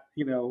 Not,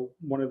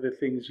 one of the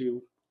things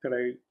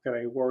that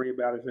I worry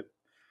about is that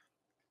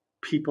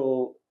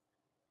people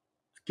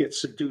get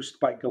seduced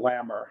by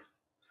glamour.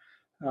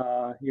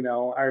 I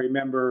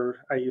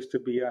remember I used to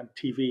be on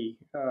TV.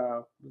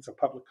 It's a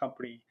public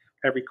company.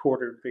 Every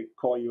quarter, they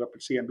call you up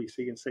at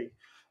CNBC and say,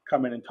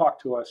 "Come in and talk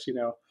to us."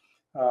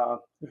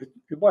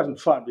 It wasn't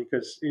fun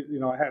because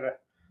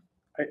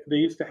they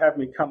used to have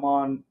me come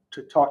on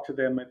to talk to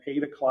them at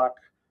 8 o'clock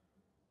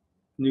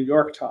New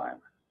York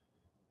time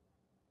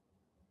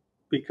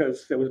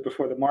because that was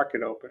before the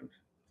market opened.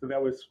 So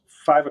that was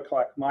 5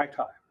 o'clock my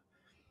time.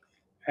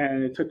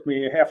 And it took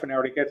me a half an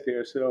hour to get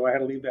there. So I had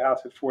to leave the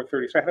house at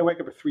 4:30. So I had to wake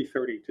up at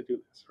 3:30 to do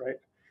this, right?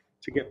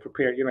 To get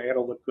prepared. You had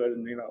to look good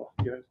and,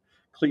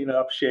 clean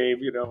up,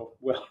 shave,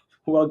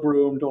 well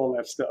groomed, all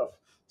that stuff,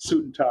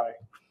 suit and tie.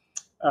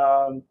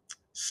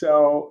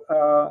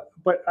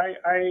 But I,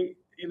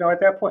 at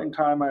that point in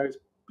time, I was,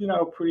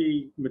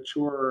 pretty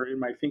mature in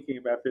my thinking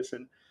about this.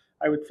 And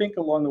I would think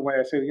along the way,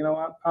 I say,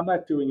 I'm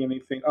not doing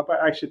anything. Oh, but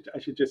I should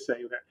just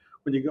say that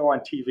when you go on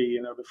TV,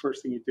 the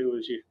first thing you do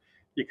is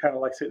you kind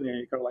of like sitting there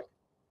and you go like,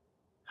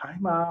 "Hi,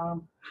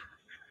 mom,"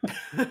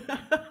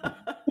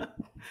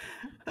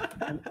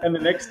 and the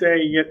next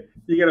day you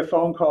get a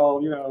phone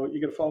call. You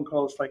get a phone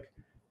call. It's like,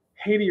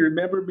 "Hey, do you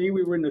remember me?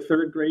 We were in the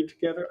third grade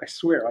together." I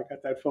swear, I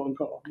got that phone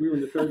call. We were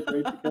in the third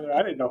grade together.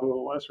 I didn't know who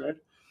it was, right?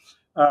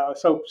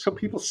 So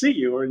people see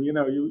you, and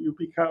you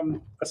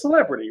become a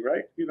celebrity,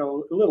 right?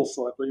 A little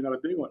celebrity, not a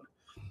big one.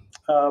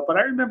 But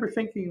I remember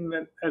thinking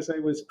that as I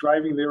was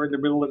driving there in the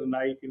middle of the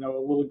night, a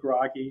little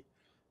groggy.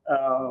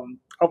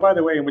 Oh, by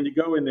the way, when you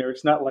go in there,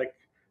 it's not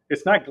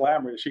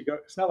glamorous.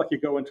 It's not like you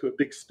go into a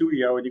big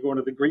studio and you go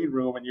into the green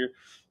room and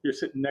you're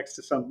sitting next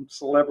to some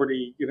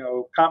celebrity,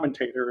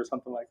 commentator or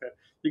something like that.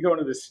 You go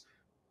into this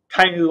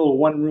tiny little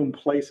one room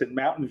place in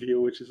Mountain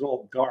View, which is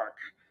all dark.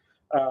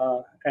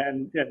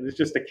 And it's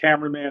just a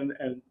cameraman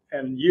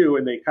and you,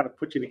 and they kind of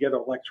put you together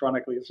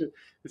electronically.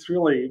 It's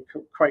really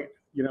quite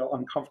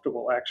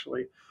uncomfortable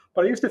actually.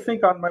 But I used to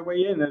think on my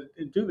way in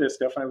and do this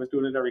stuff, and I was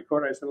doing it every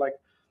quarter. I said, like,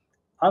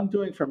 I'm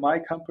doing for my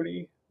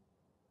company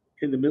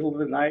in the middle of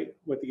the night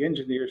what the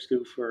engineers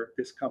do for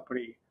this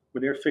company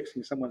when they're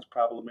fixing someone's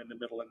problem in the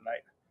middle of the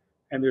night,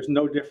 and there's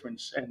no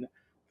difference, and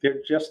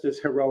they're just as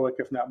heroic,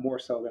 if not more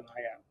so, than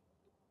I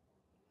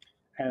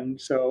am.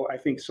 And so I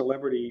think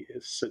celebrity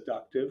is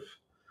seductive.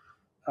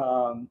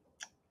 Um,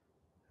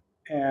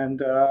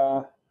 and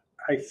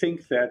I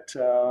think that,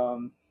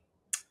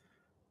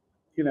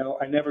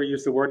 I never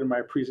use the word in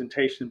my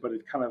presentation, but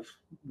it kind of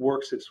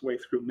works its way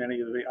through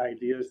many of the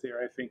ideas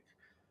there. I think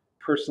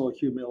personal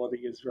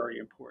humility is very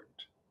important.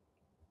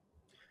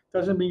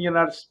 Doesn't mean you're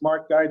not a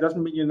smart guy,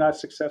 doesn't mean you're not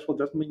successful,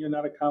 doesn't mean you're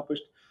not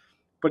accomplished.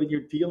 But in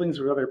your dealings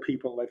with other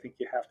people, I think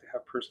you have to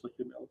have personal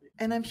humility.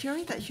 And I'm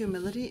hearing that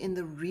humility in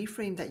the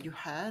reframe that you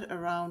had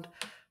around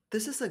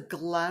this is a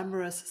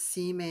glamorous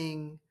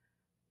seeming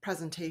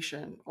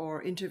presentation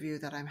or interview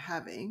that I'm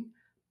having,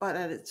 but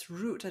at its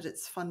root, at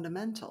its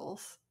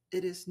fundamentals,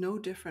 it is no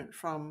different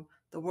from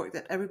the work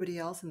that everybody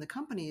else in the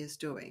company is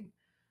doing.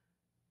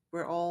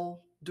 We're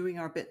all doing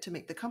our bit to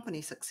make the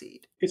company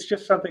succeed. It's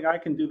just something I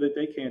can do that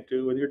they can't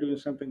do, and you're doing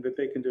something that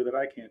they can do that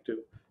I can't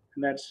do.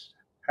 And that's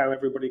how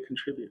everybody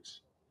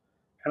contributes.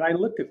 And I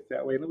looked at it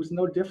that way, and it was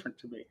no different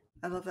to me.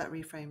 I love that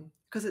reframe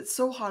because it's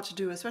so hard to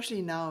do,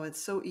 especially now.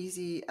 It's so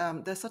easy.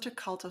 There's such a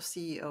cult of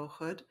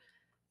CEO-hood,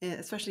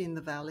 especially in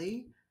the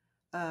Valley.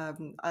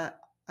 I'm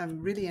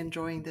really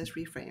enjoying this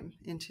reframe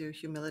into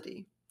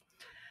humility.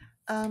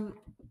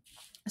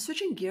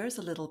 Switching gears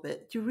a little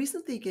bit, you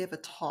recently gave a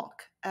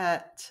talk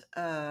at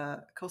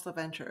Coastal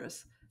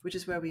Ventures, which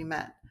is where we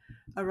met,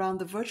 around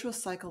the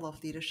virtuous cycle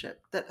of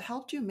leadership that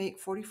helped you make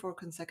 44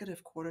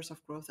 consecutive quarters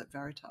of growth at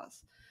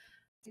Veritas.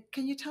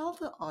 Can you tell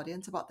the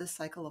audience about this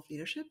cycle of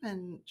leadership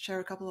and share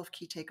a couple of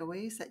key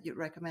takeaways that you'd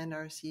recommend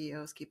our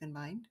CEOs keep in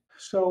mind?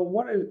 So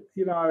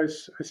I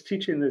was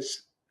teaching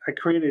this. I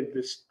created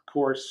this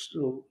course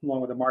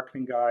along with a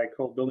marketing guy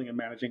called Building and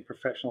Managing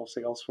Professional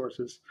Sales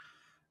Forces.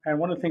 And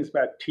one of the things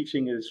about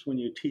teaching is when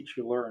you teach,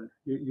 you learn.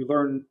 You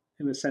learn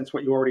in the sense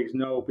what you already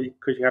know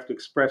because you have to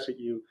express it.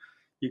 You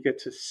get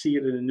to see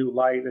it in a new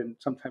light, and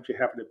sometimes you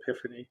have an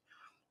epiphany.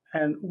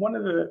 And one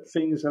of the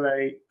things that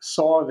I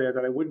saw there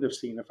that I wouldn't have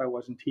seen if I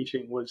wasn't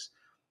teaching was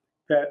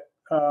that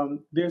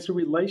there's a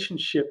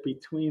relationship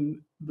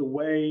between the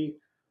way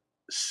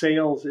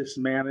sales is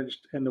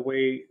managed and the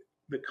way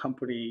the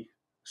company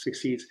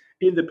succeeds,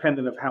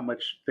 independent of how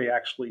much they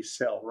actually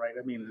sell, right?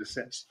 I mean, in a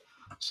sense.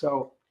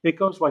 So it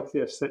goes like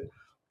this: that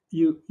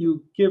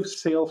you give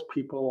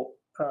salespeople,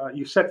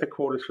 you set the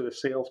quotas for the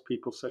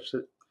salespeople such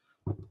that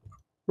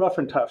rough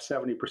and tough,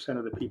 70%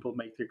 of the people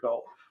make their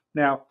goal.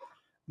 Now,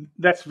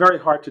 that's very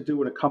hard to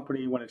do in a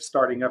company when it's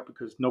starting up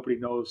because nobody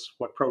knows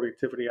what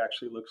productivity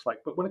actually looks like.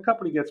 But when a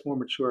company gets more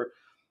mature,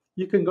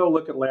 you can go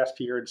look at last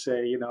year and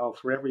say,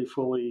 for every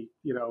fully,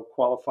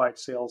 qualified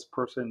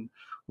salesperson,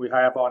 we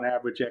have on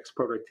average X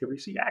productivity.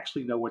 So you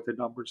actually know what the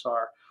numbers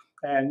are.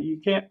 And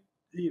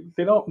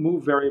they don't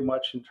move very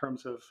much in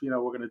terms of,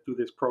 we're going to do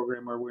this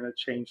program or we're going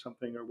to change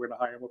something or we're going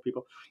to hire more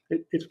people.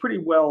 It's pretty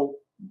well,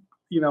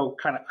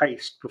 kind of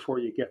iced before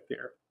you get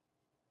there.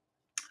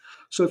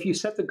 So if you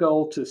set the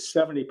goal to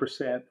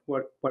 70%,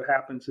 what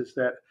happens is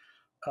that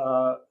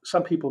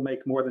some people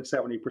make more than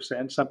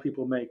 70%, some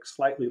people make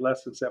slightly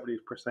less than 70%,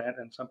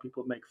 and some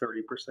people make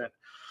 30%.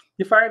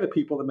 You fire the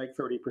people that make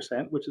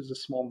 30%, which is a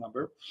small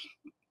number,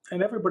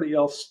 and everybody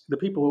else, the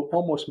people who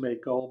almost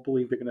made goal,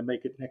 believe they're going to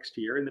make it next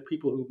year, and the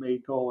people who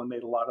made goal and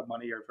made a lot of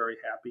money are very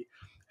happy.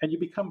 And you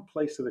become a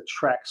place that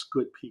attracts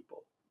good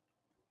people.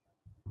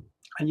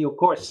 And you, of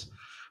course,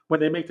 when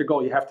they make their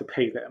goal, you have to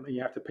pay them, and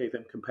you have to pay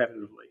them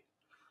competitively.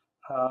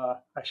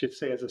 I should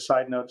say, as a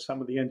side note,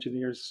 some of the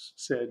engineers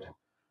said,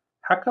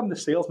 how come the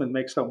salesmen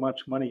make so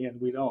much money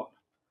and we don't?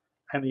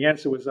 And the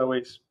answer was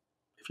always,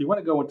 if you want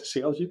to go into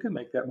sales, you can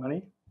make that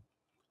money.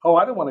 Oh,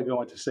 I don't want to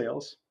go into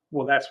sales.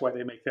 Well, that's why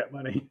they make that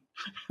money.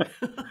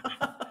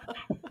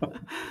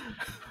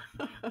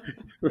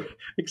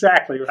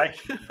 Exactly, right?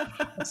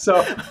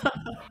 So,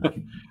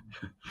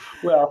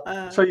 well,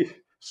 so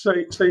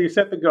you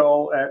set the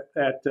goal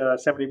at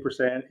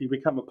 70%. You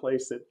become a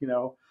place that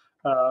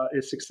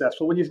is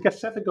successful. When you get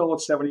set the goal at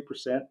 70%,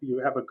 you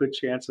have a good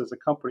chance as a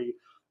company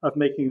of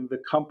making the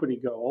company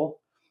goal.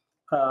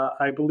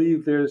 I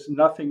believe there's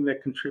nothing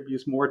that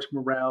contributes more to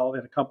morale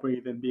in a company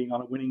than being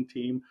on a winning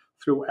team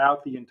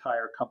throughout the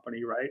entire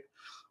company, right?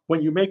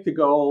 When you make the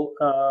goal,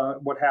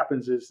 what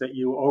happens is that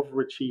you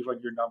overachieve on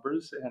your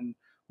numbers. And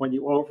when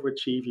you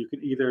overachieve, you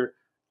can either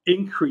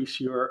increase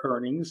your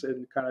earnings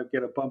and kind of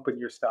get a bump in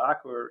your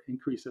stock, or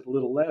increase it a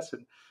little less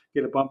and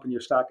get a bump in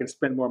your stock and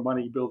spend more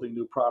money building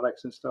new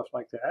products and stuff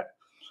like that.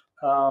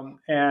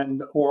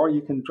 And or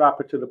you can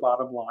drop it to the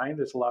bottom line.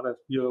 There's a lot of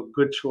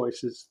good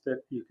choices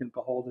that you can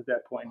behold at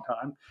that point in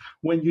time.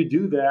 When you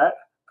do that,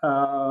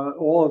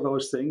 all of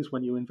those things,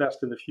 when you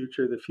invest in the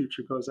future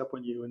goes up.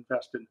 When you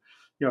invest in,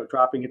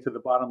 dropping it to the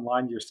bottom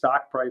line, your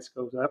stock price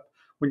goes up.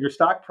 When your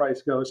stock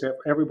price goes up,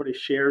 everybody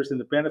shares in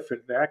the benefit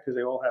of that because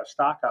they all have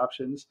stock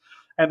options,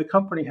 and the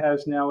company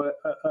has now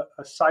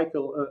a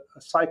cycle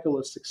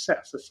of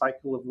success, a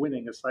cycle of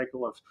winning, a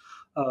cycle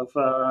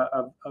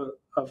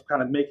of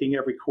kind of making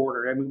every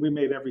quarter. I mean, we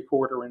made every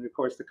quarter, and of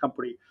course the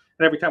company,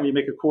 and every time you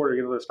make a quarter,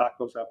 the stock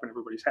goes up and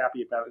everybody's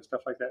happy about it and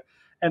stuff like that.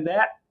 And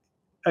that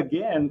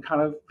again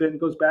kind of then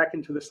goes back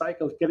into the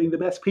cycle of getting the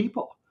best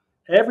people.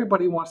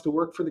 Everybody wants to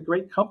work for the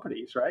great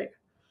companies, right?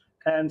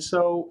 And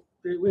so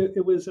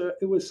it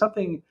was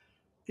something.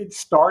 It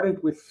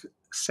started with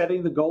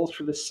setting the goals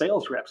for the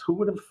sales reps. Who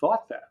would have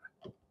thought that?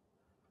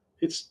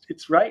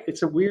 It's right.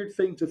 It's a weird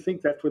thing to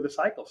think that's where the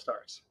cycle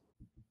starts.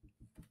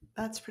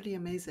 That's pretty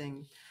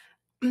amazing.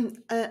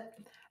 Uh,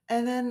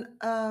 and then,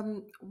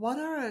 what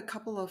are a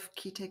couple of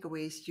key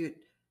takeaways you'd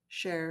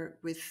share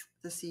with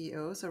the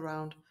CEOs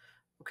around?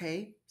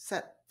 Okay,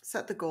 set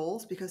the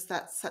goals because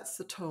that sets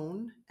the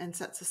tone and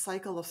sets a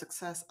cycle of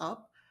success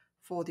up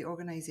for the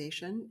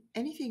organization.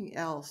 Anything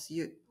else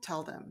you'd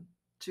tell them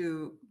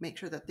to make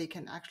sure that they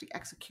can actually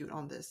execute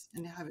on this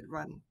and have it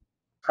run?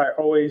 I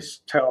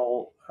always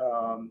tell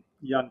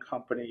young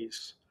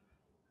companies,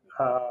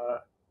 uh,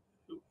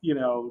 you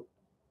know,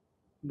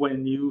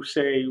 when you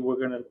say we're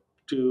going to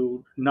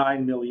do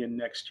 9 million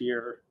next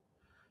year,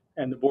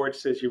 and the board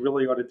says you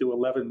really ought to do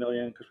 11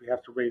 million because we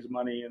have to raise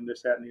money and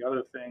this, that, and the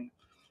other thing,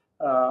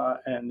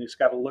 and it's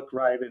got to look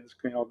right, and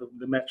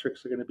the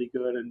metrics are going to be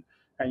good, and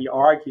you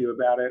argue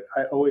about it.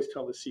 I always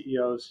tell the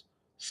CEOs,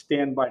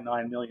 stand by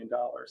 $9 million,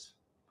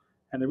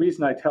 and the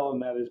reason I tell them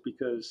that is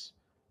because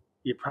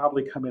you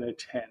probably come in at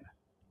 10,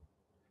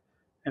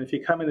 and if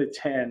you come in at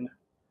 10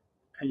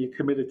 and you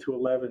committed to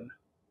 11,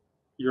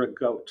 you're a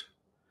goat.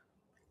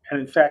 And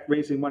in fact,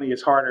 raising money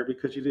is harder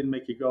because you didn't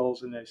make your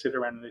goals, and they sit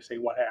around and they say,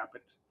 "What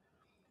happened?"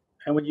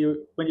 And when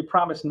you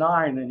promise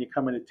 9 and you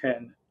come in at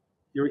 10,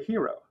 you're a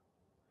hero.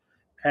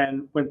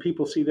 And when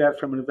people see that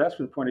from an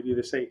investment point of view,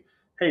 they say,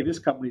 "Hey, this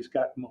company's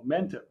got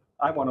momentum.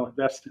 I want to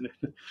invest in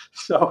it."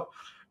 So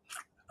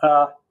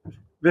uh,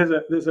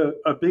 there's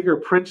a bigger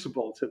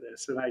principle to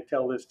this, and I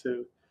tell this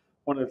to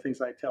one of the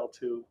things I tell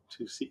to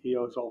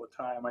CEOs all the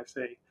time. I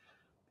say,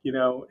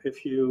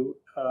 if you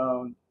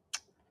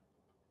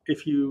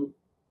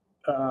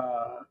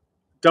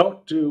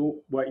don't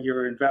do what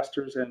your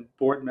investors and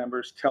board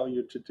members tell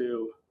you to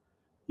do,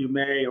 you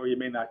may or you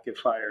may not get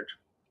fired.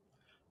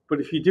 But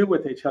if you do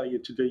what they tell you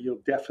to do,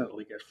 you'll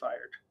definitely get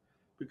fired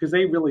because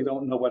they really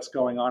don't know what's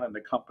going on in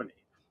the company,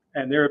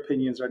 and their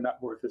opinions are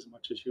not worth as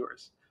much as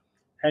yours.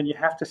 And you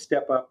have to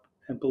step up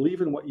and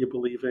believe in what you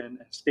believe in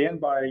and stand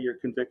by your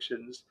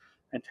convictions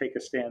and take a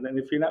stand. And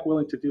if you're not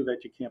willing to do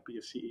that, you can't be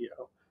a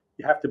CEO.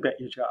 You have to bet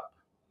your job.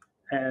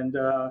 And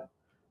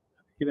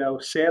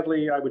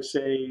sadly, I would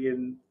say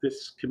in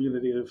this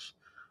community of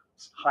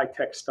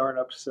high-tech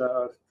startups,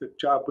 the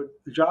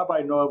job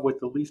I know of with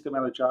the least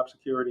amount of job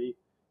security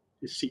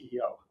is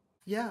CEO.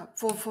 Yeah,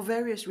 for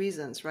various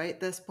reasons, right?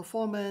 There's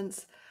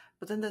performance,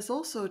 but then there's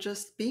also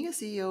just being a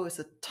CEO is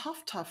a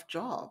tough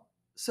job.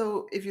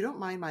 So if you don't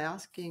mind my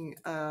asking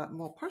a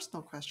more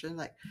personal question,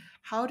 like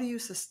how do you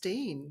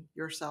sustain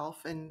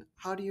yourself and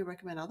how do you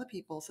recommend other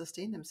people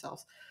sustain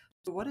themselves?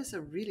 So what is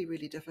a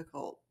really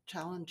difficult,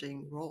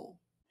 challenging role?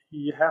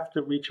 You have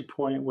to reach a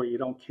point where you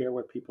don't care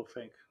what people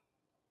think.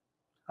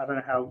 I don't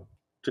know how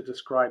to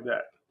describe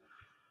that,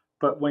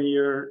 but when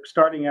you're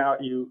starting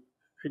out, you're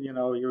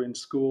in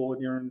school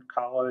and you're in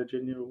college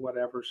and you're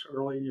whatever, so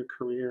early in your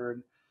career,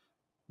 and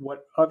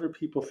what other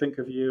people think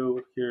of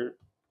you,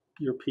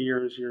 your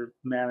peers, your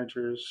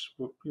managers,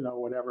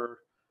 whatever,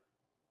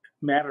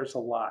 matters a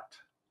lot.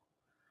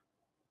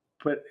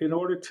 But in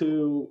order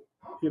to,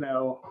 you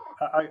know,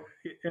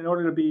 in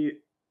order to be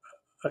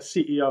a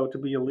CEO, to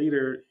be a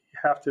leader, you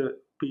have to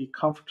be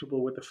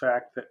comfortable with the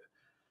fact that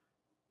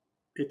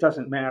it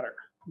doesn't matter.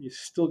 You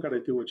still got to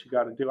do what you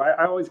got to do.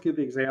 I always give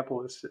the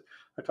example.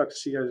 I talk to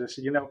CEOs. I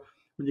say,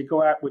 when you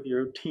go out with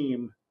your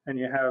team and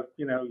you have,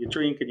 you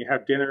drink and you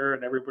have dinner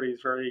and everybody's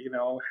very,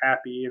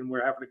 happy and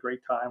we're having a great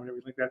time and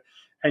everything like that,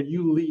 and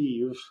you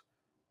leave,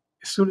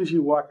 as soon as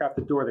you walk out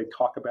the door, they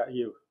talk about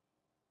you.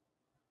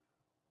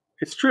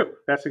 It's true.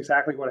 That's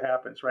exactly what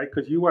happens, right?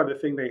 Because you are the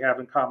thing they have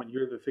in common.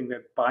 You're the thing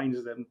that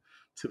binds them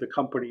to the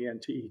company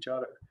and to each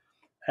other.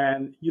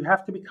 And you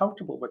have to be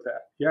comfortable with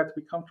that. You have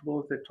to be comfortable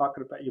with they're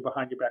talking about you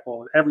behind your back.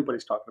 Well,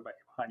 everybody's talking about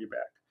you behind your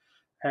back.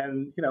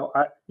 And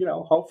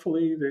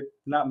hopefully they're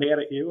not mad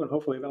at you, and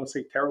hopefully they don't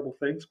say terrible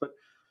things. But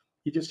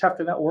you just have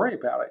to not worry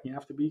about it. You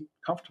have to be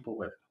comfortable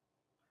with it.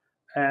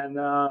 And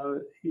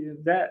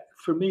that,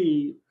 for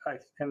me,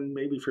 and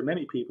maybe for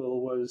many people,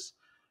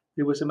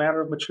 it was a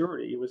matter of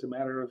maturity. It was a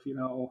matter of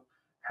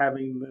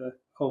having the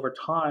over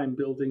time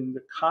building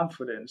the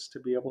confidence to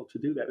be able to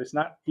do that. It's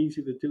not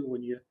easy to do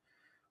when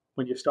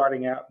you're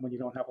starting out, when you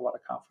don't have a lot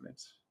of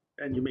confidence,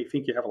 and you may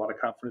think you have a lot of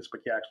confidence,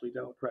 but you actually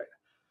don't, right?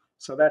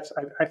 So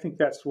I think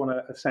that's one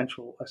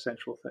essential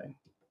thing.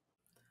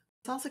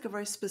 Sounds like a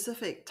very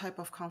specific type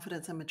of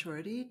confidence and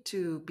maturity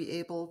to be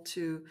able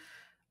to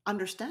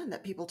understand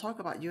that people talk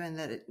about you and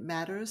that it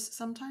matters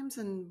sometimes,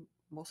 and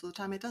most of the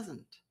time it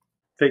doesn't.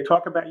 They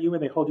talk about you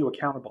and they hold you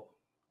accountable.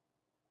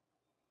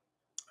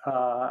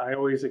 I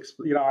always,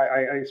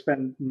 I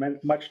spend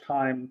much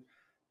time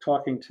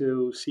talking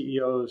to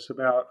CEOs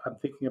about, I'm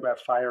thinking about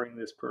firing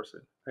this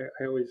person.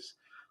 I always,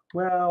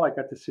 well, I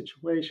got this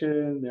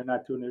situation, they're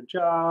not doing their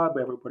job,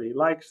 everybody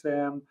likes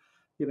them,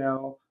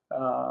 I'm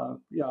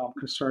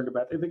concerned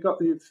about it.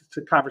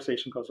 The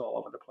conversation goes all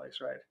over the place,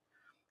 right?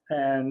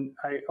 And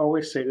I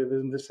always say to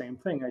them the same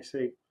thing. I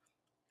say,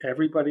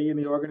 everybody in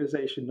the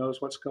organization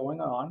knows what's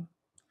going on.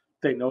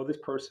 They know this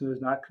person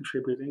is not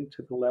contributing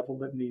to the level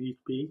that needed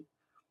to be,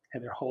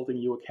 and they're holding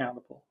you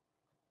accountable.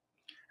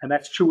 And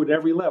that's true at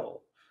every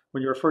level.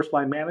 When you're a first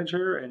line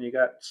manager and you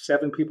got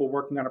 7 people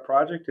working on a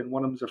project and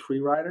one of them's a free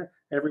rider,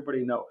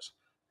 everybody knows.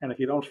 And if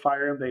you don't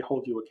fire them, they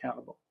hold you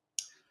accountable.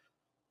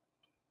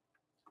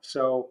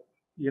 So,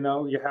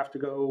 you have to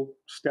go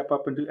step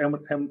up and do,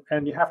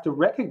 and you have to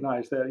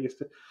recognize that you have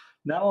to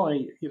not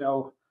only,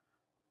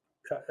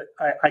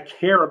 I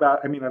care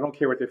about, I mean, I don't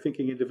care what they're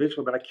thinking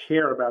individually, but I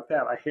care about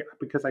that.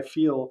 Because I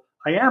feel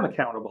I am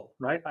accountable,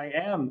 right? I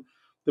am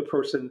the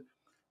person.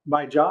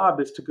 My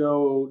job is to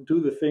go do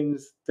the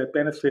things that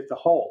benefit the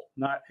whole,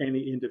 not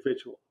any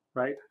individual,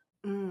 right?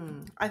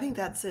 I think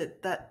that's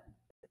it. That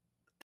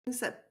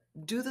things that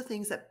do the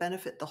things that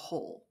benefit the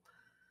whole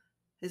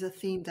is a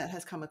theme that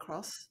has come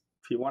across.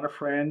 If you want a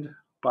friend,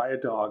 buy a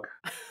dog.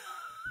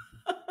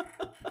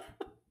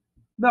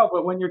 No,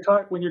 but when you're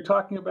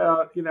talking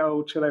about,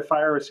 should I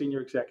fire a senior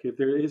executive?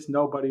 There is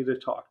nobody to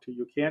talk to.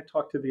 You can't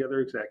talk to the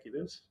other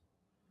executives.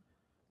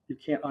 You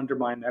can't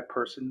undermine that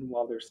person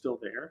while they're still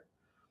there.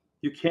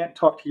 You can't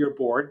talk to your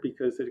board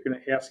because they're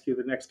going to ask you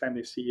the next time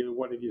they see you,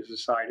 what have you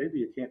decided?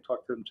 You can't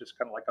talk to them just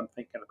kind of like, I'm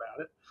thinking about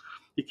it.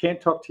 You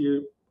can't talk to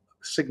your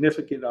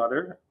significant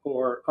other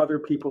or other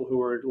people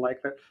who are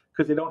like that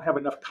because they don't have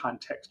enough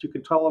context. You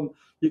can tell them,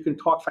 you can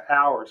talk for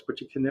hours, but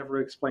you can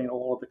never explain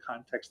all of the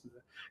context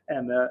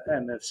and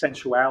the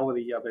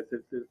sensuality of it,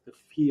 the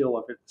feel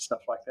of it,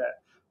 stuff like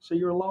that. So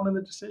you're alone in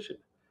the decision,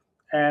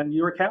 and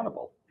you're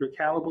accountable. You're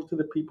accountable to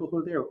the people who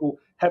are there, who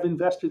have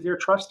invested their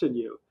trust in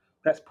you.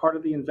 That's part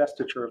of the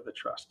investiture of the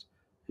trust,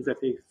 is that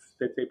they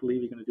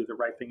believe you're going to do the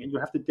right thing, and you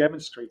have to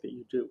demonstrate that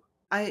you do.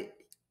 I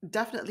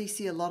definitely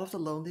see a lot of the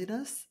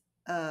loneliness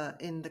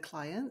in the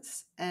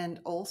clients, and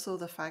also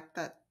the fact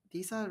that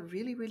these are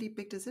really, really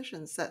big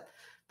decisions that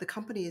the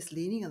company is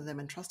leaning on them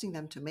and trusting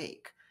them to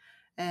make.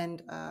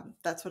 And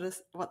that's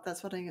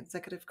what an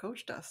executive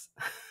coach does.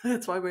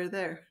 That's why we're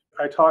there.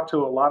 I talk to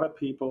a lot of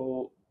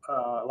people,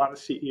 a lot of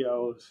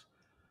CEOs,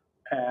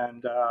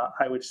 and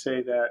I would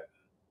say that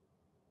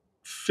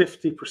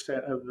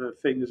 50% of the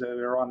things that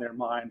are on their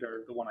mind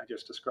are the one I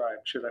just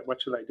described.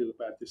 What should I do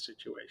about this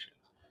situation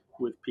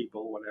with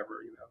people,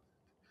 whatever,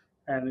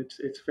 And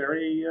it's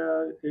very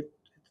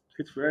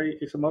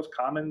it's the most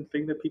common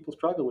thing that people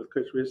struggle with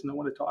because there is no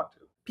one to talk to.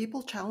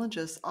 People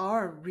challenges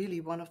are really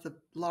one of the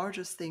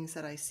largest things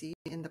that I see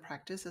in the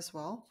practice as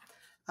well.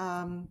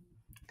 Um,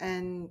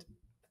 and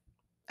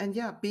and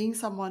yeah, being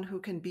someone who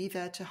can be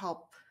there to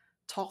help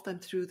talk them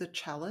through the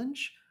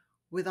challenge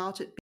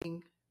without it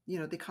being,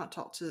 they can't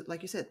talk to,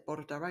 like you said, board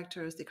of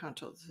directors, they can't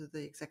talk to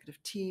the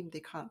executive team, they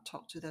can't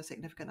talk to their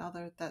significant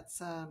other. That's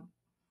a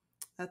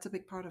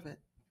big part of it.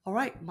 All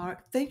right,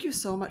 Mark, thank you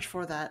so much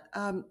for that.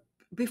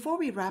 Before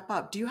we wrap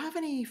up, do you have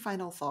any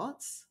final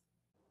thoughts?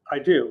 I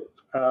do.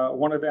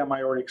 One of them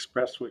I already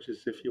expressed, which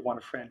is if you want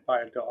a friend,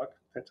 buy a dog.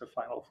 That's a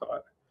final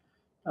thought.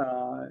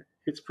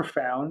 It's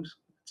profound.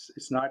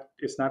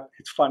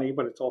 It's funny,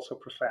 but it's also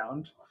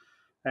profound.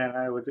 And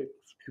I would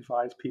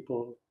advise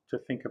people to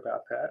think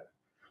about that.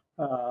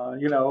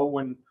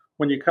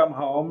 When you come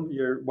home,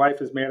 your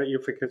wife is mad at you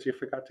because you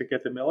forgot to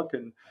get the milk,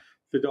 and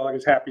the dog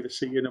is happy to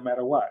see you no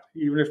matter what.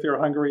 Even if they're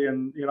hungry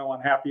and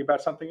unhappy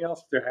about something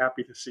else, they're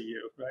happy to see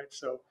you, right?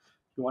 So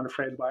if you want a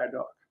friend, buy a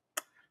dog.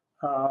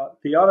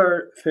 The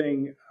other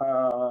thing,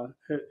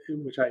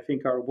 which I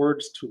think are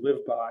words to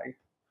live by,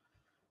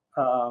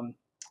 um,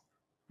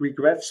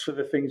 regrets for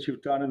the things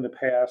you've done in the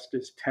past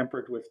is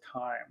tempered with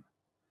time,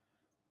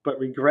 but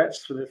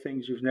regrets for the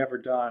things you've never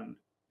done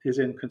is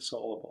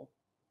inconsolable.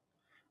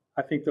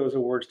 I think those are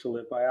words to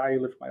live by. I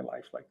live my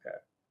life like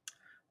that.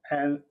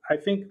 And I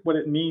think what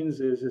it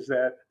means is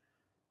that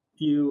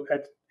you,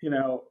 at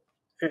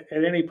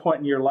at any point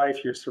in your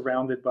life, you're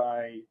surrounded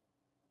by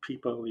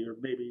people,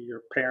 maybe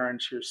your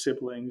parents, your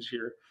siblings,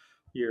 your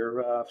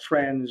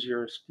friends,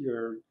 your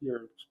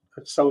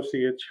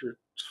associates, your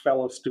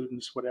fellow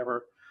students,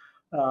 whatever.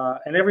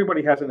 And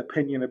everybody has an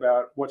opinion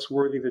about what's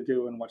worthy to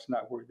do and what's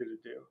not worthy to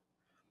do.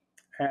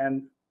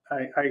 And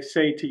I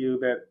say to you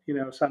that,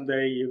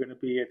 someday you're going to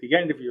be at the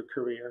end of your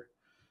career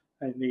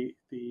and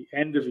the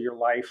end of your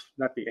life,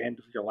 not the end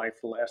of your life,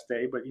 the last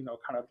day, but,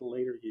 kind of the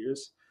later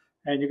years.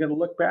 And you're going to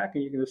look back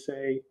and you're going to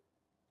say,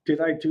 did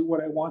I do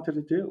what I wanted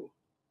to do?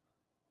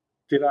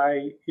 Did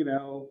I,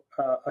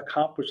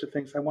 accomplish the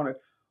things I wanted?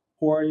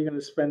 Or are you going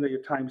to spend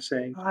your time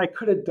saying, oh, I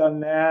could have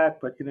done that,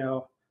 but,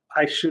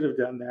 I should have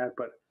done that.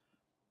 But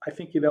I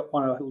think you don't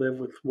want to live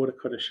with woulda,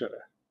 coulda, shoulda.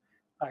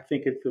 I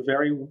think at the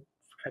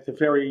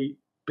very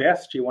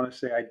best, you want to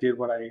say, I did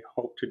what I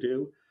hoped to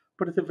do.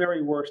 But at the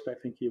very worst, I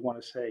think you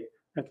want to say,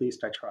 at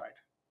least I tried.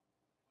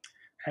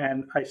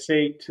 And I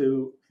say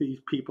to these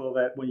people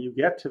that when you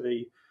get to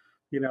the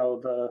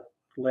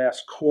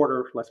last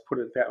quarter, let's put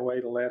it that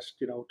way, the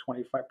last,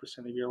 25%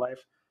 of your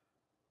life,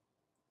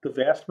 the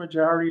vast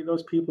majority of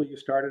those people you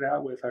started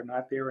out with are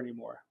not there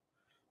anymore.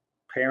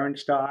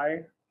 Parents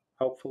die,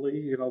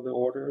 hopefully, the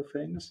order of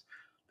things.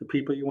 The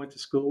people you went to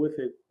school with,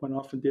 they went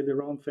off and did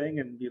their own thing,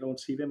 and you don't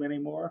see them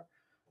anymore.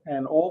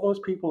 And all those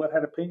people that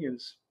had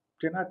opinions,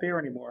 they're not there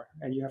anymore,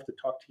 and you have to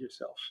talk to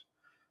yourself.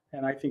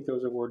 And I think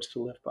those are words to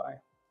live by.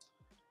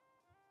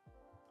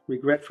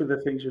 Regret for the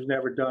things you've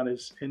never done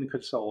is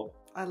inconsolable.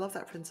 I love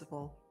that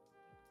principle.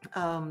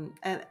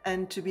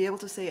 And to be able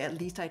to say, at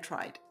least I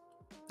tried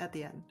at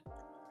the end.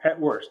 At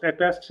worst. At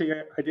best, say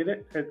I did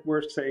it. At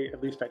worst, say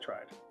at least I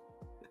tried.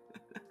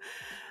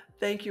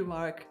 Thank you,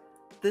 Mark.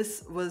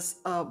 This was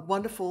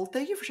wonderful.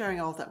 Thank you for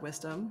sharing all of that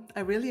wisdom.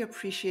 I really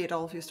appreciate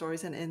all of your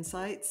stories and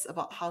insights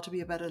about how to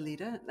be a better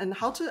leader and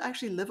how to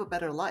actually live a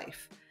better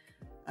life.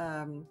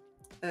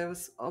 It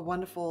was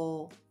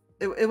wonderful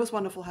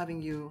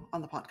having you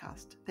on the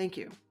podcast. Thank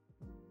you.